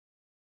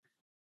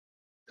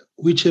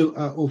which are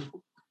of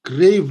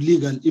grave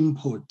legal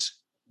import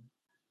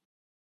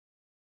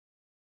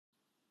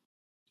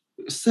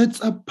sets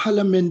up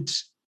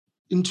Parliament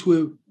into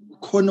a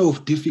corner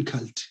of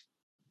difficulty.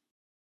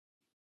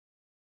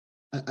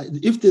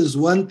 If there's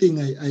one thing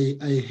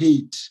I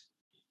hate,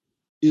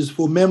 is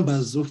for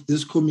members of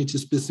this committee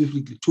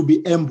specifically to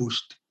be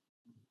ambushed.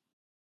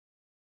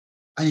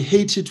 I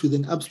hate it with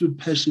an absolute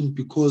passion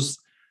because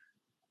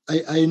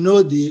I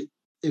know the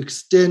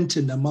extent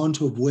and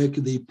amount of work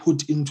they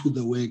put into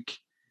the work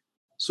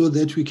so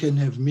that we can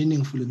have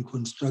meaningful and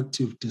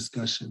constructive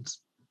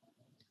discussions.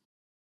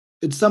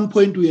 At some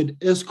point, we had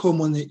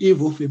ESCOM on the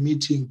eve of a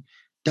meeting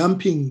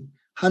dumping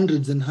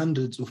hundreds and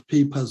hundreds of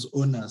papers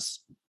on us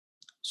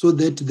so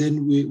that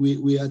then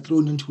we are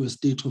thrown into a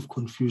state of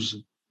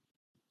confusion.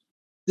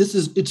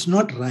 It's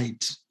not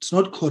right. It's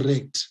not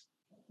correct.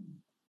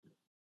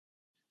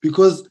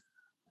 Because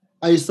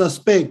I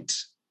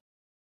suspect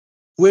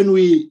when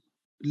we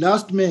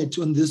last met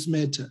on this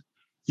matter,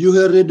 you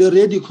had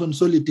already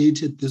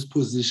consolidated this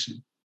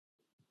position.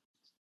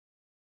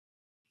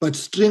 But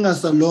string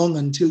us along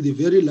until the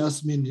very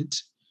last minute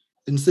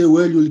and say,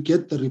 well, you'll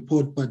get the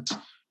report, but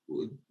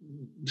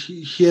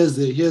here's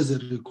a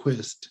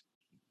request.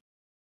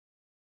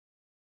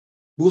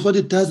 Because what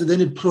it does,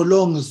 then it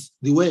prolongs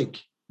the work.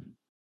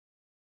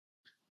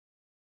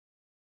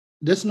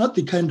 That's not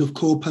the kind of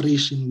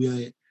cooperation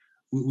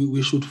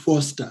we should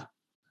foster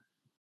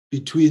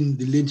between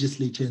the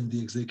legislature and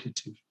the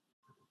executive.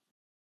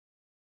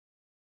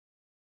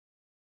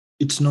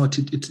 It's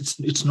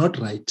not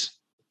right.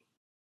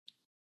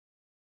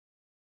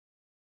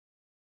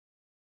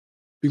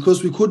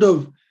 Because we could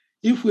have,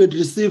 if we had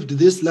received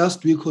this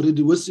last week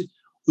already, we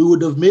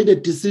would have made a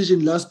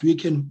decision last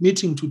week, and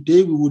meeting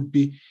today, we would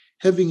be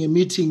having a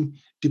meeting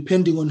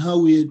depending on how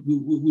we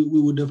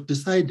would have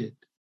decided.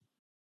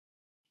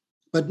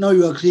 But now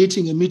you are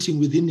creating a meeting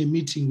within a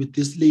meeting with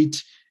this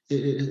late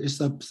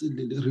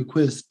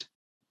request,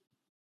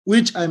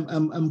 which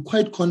I'm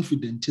quite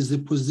confident is a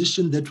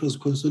position that was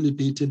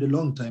consolidated a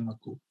long time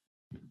ago.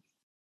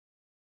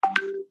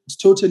 It's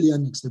totally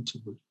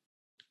unacceptable.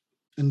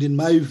 And in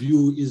my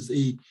view,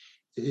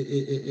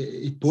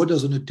 it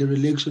borders on a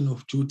dereliction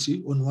of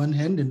duty on one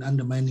hand and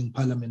undermining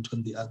Parliament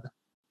on the other.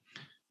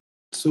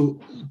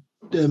 So,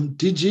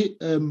 DG,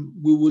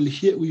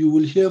 you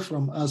will hear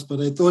from us,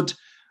 but I thought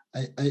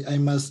I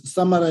must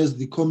summarize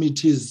the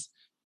committee's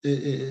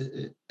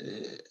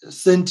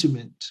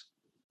sentiment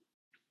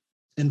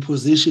and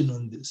position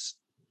on this,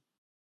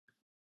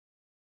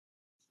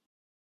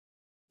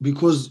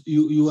 because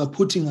you are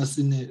putting us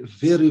in a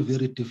very,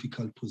 very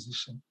difficult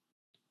position.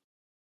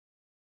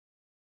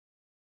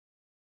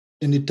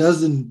 And it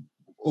doesn't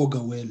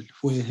augur well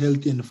for a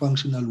healthy and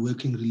functional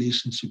working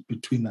relationship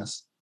between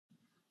us.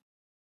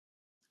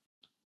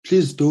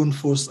 Please don't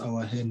force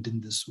our hand in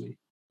this way.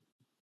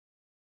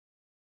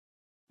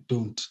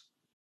 Don't.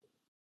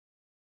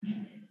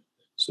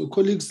 So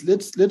colleagues,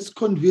 let's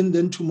convene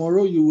then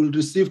tomorrow. You will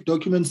receive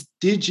documents.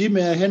 DG,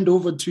 may I hand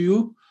over to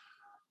you?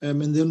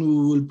 And then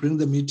we will bring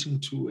the meeting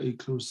to a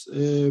close.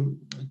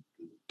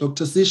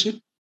 Dr.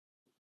 Sishi?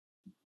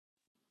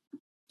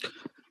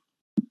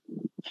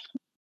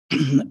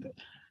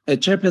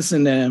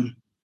 Chairperson,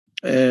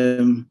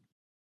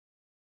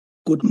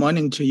 good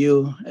morning to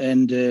you,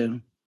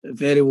 and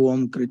very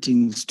warm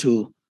greetings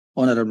to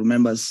honorable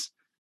members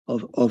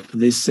of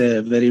this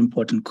very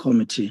important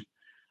committee.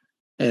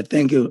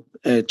 Thank you,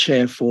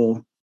 Chair,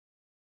 for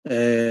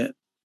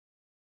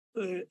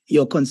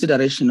your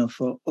consideration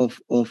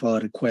of our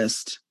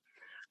request.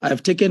 I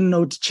have taken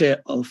note,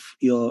 Chair, of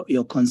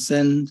your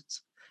concerns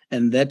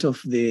and that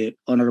of the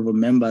honorable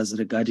members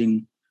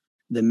regarding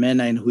the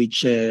manner in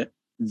which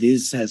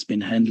this has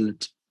been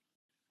handled.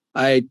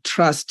 I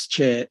trust,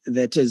 Chair,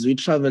 that as we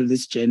travel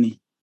this journey,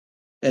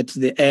 at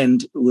the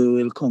end, we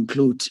will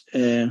conclude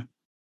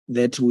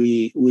that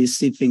we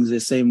see things the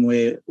same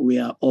way. We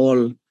are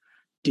all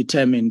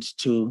determined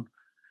to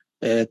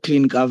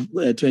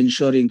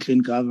ensuring clean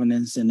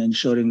governance and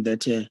ensuring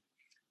that,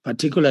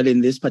 particularly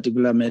in this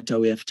particular matter,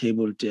 we have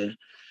tabled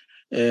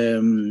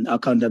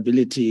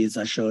accountability is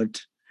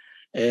assured.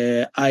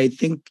 I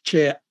think,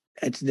 Chair,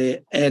 at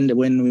the end,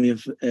 when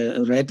we've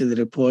read the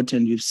report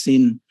and we've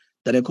seen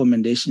the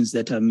recommendations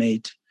that are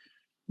made,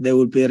 there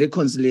will be a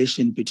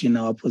reconciliation between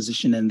our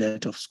position and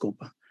that of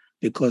SCOPA,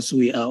 because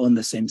we are on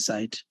the same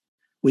side.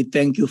 We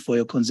thank you for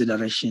your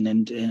consideration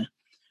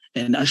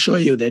and assure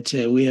you that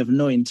we have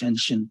no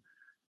intention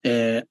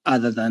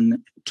other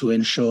than to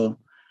ensure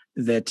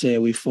that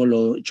we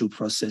follow due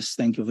process.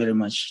 Thank you very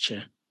much,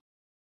 Chair.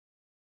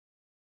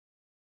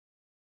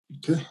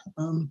 Okay,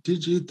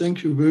 DG,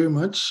 thank you very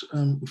much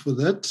for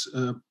that.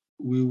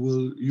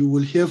 You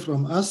will hear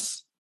from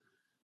us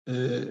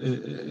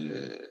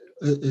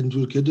and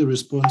you'll get a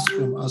response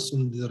from us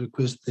on the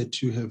request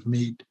that you have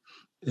made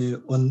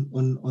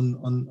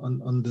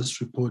on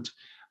this report.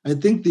 I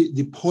think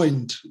the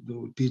point,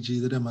 though,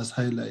 DG, that I must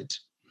highlight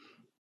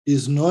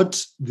is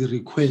not the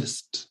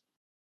request,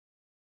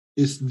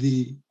 it's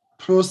the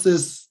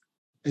process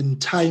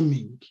and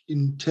timing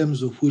in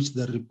terms of which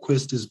the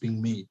request is being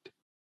made.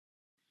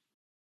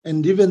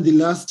 And even the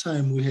last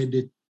time we had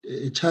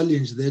a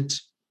challenge that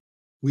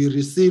we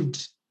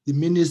received the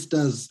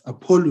minister's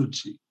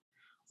apology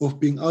of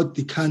being out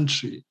the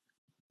country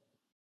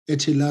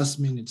at a last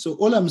minute. So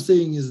all I'm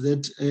saying is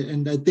that,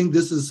 and I think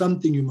this is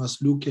something you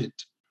must look at,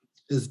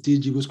 as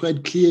DG, was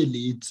quite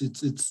clearly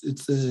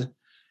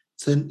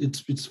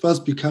it's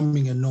fast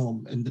becoming a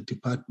norm in the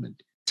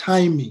department.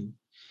 Timing.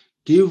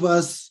 Give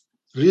us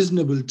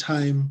reasonable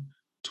time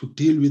to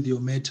deal with your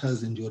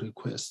matters and your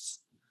requests.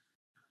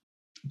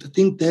 I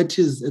think that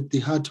is at the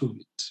heart of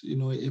it. You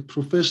know, a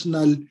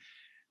professional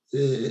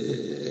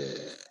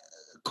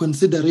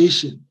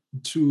consideration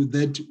to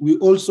that. We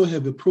also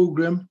have a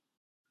program.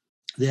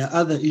 There are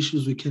other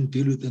issues we can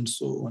deal with and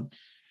so on.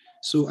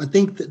 So I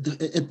think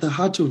that at the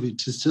heart of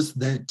it is just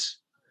that.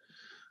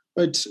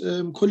 But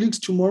colleagues,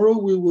 tomorrow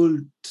we will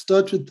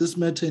start with this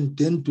matter and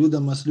then do the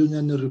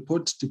Masilonyane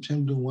report,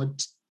 depending on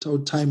how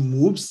time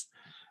moves.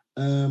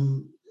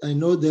 I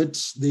know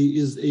that there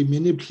is a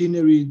mini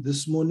plenary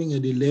this morning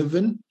at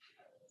 11,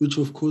 which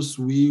of course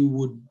we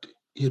would,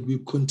 had we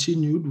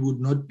continued, would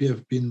not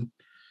have been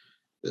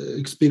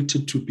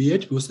expected to be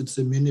at, because it's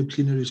a mini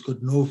plenary, it's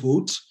got no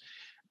vote.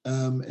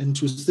 And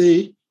to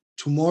say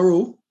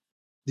tomorrow,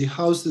 the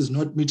House is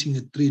not meeting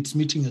at 3, it's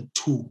meeting at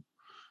 2.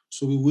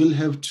 So we will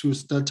have to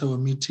start our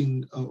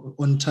meeting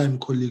on time,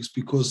 colleagues,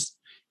 because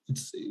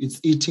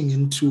it's eating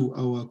into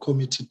our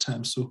committee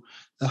time. So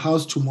the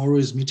House tomorrow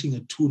is meeting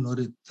at 2, not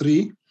at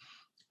 3.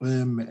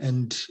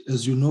 And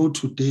as you know,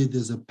 today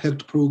there's a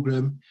packed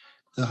program.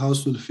 The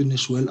House will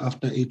finish well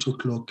after 8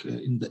 o'clock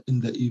in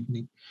the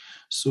evening.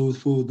 So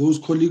for those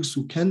colleagues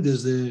who can,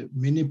 there's a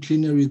mini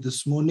plenary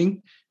this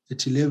morning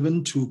at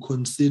 11 to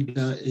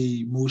consider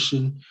a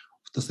motion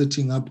for the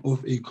setting up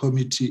of a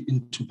committee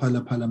into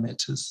Phala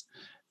matters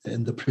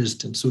and the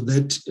president. So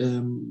that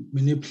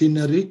mini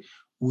plenary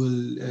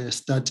will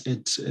start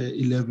at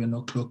 11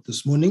 o'clock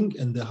this morning,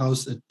 and the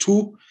House at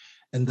 2,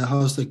 and the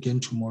House again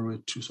tomorrow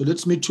at 2. So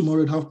let's meet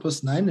tomorrow at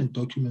 9:30, and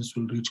documents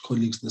will reach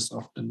colleagues this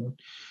afternoon.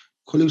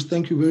 Colleagues,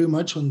 thank you very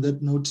much. On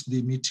that note,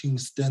 the meeting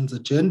stands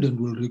adjourned and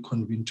will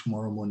reconvene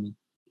tomorrow morning.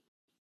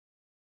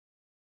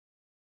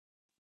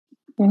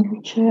 Thank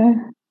you,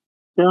 Chair.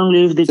 Don't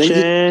leave the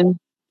chair.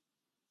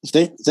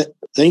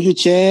 Thank you,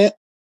 Chair.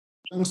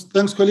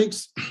 Thanks,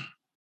 colleagues.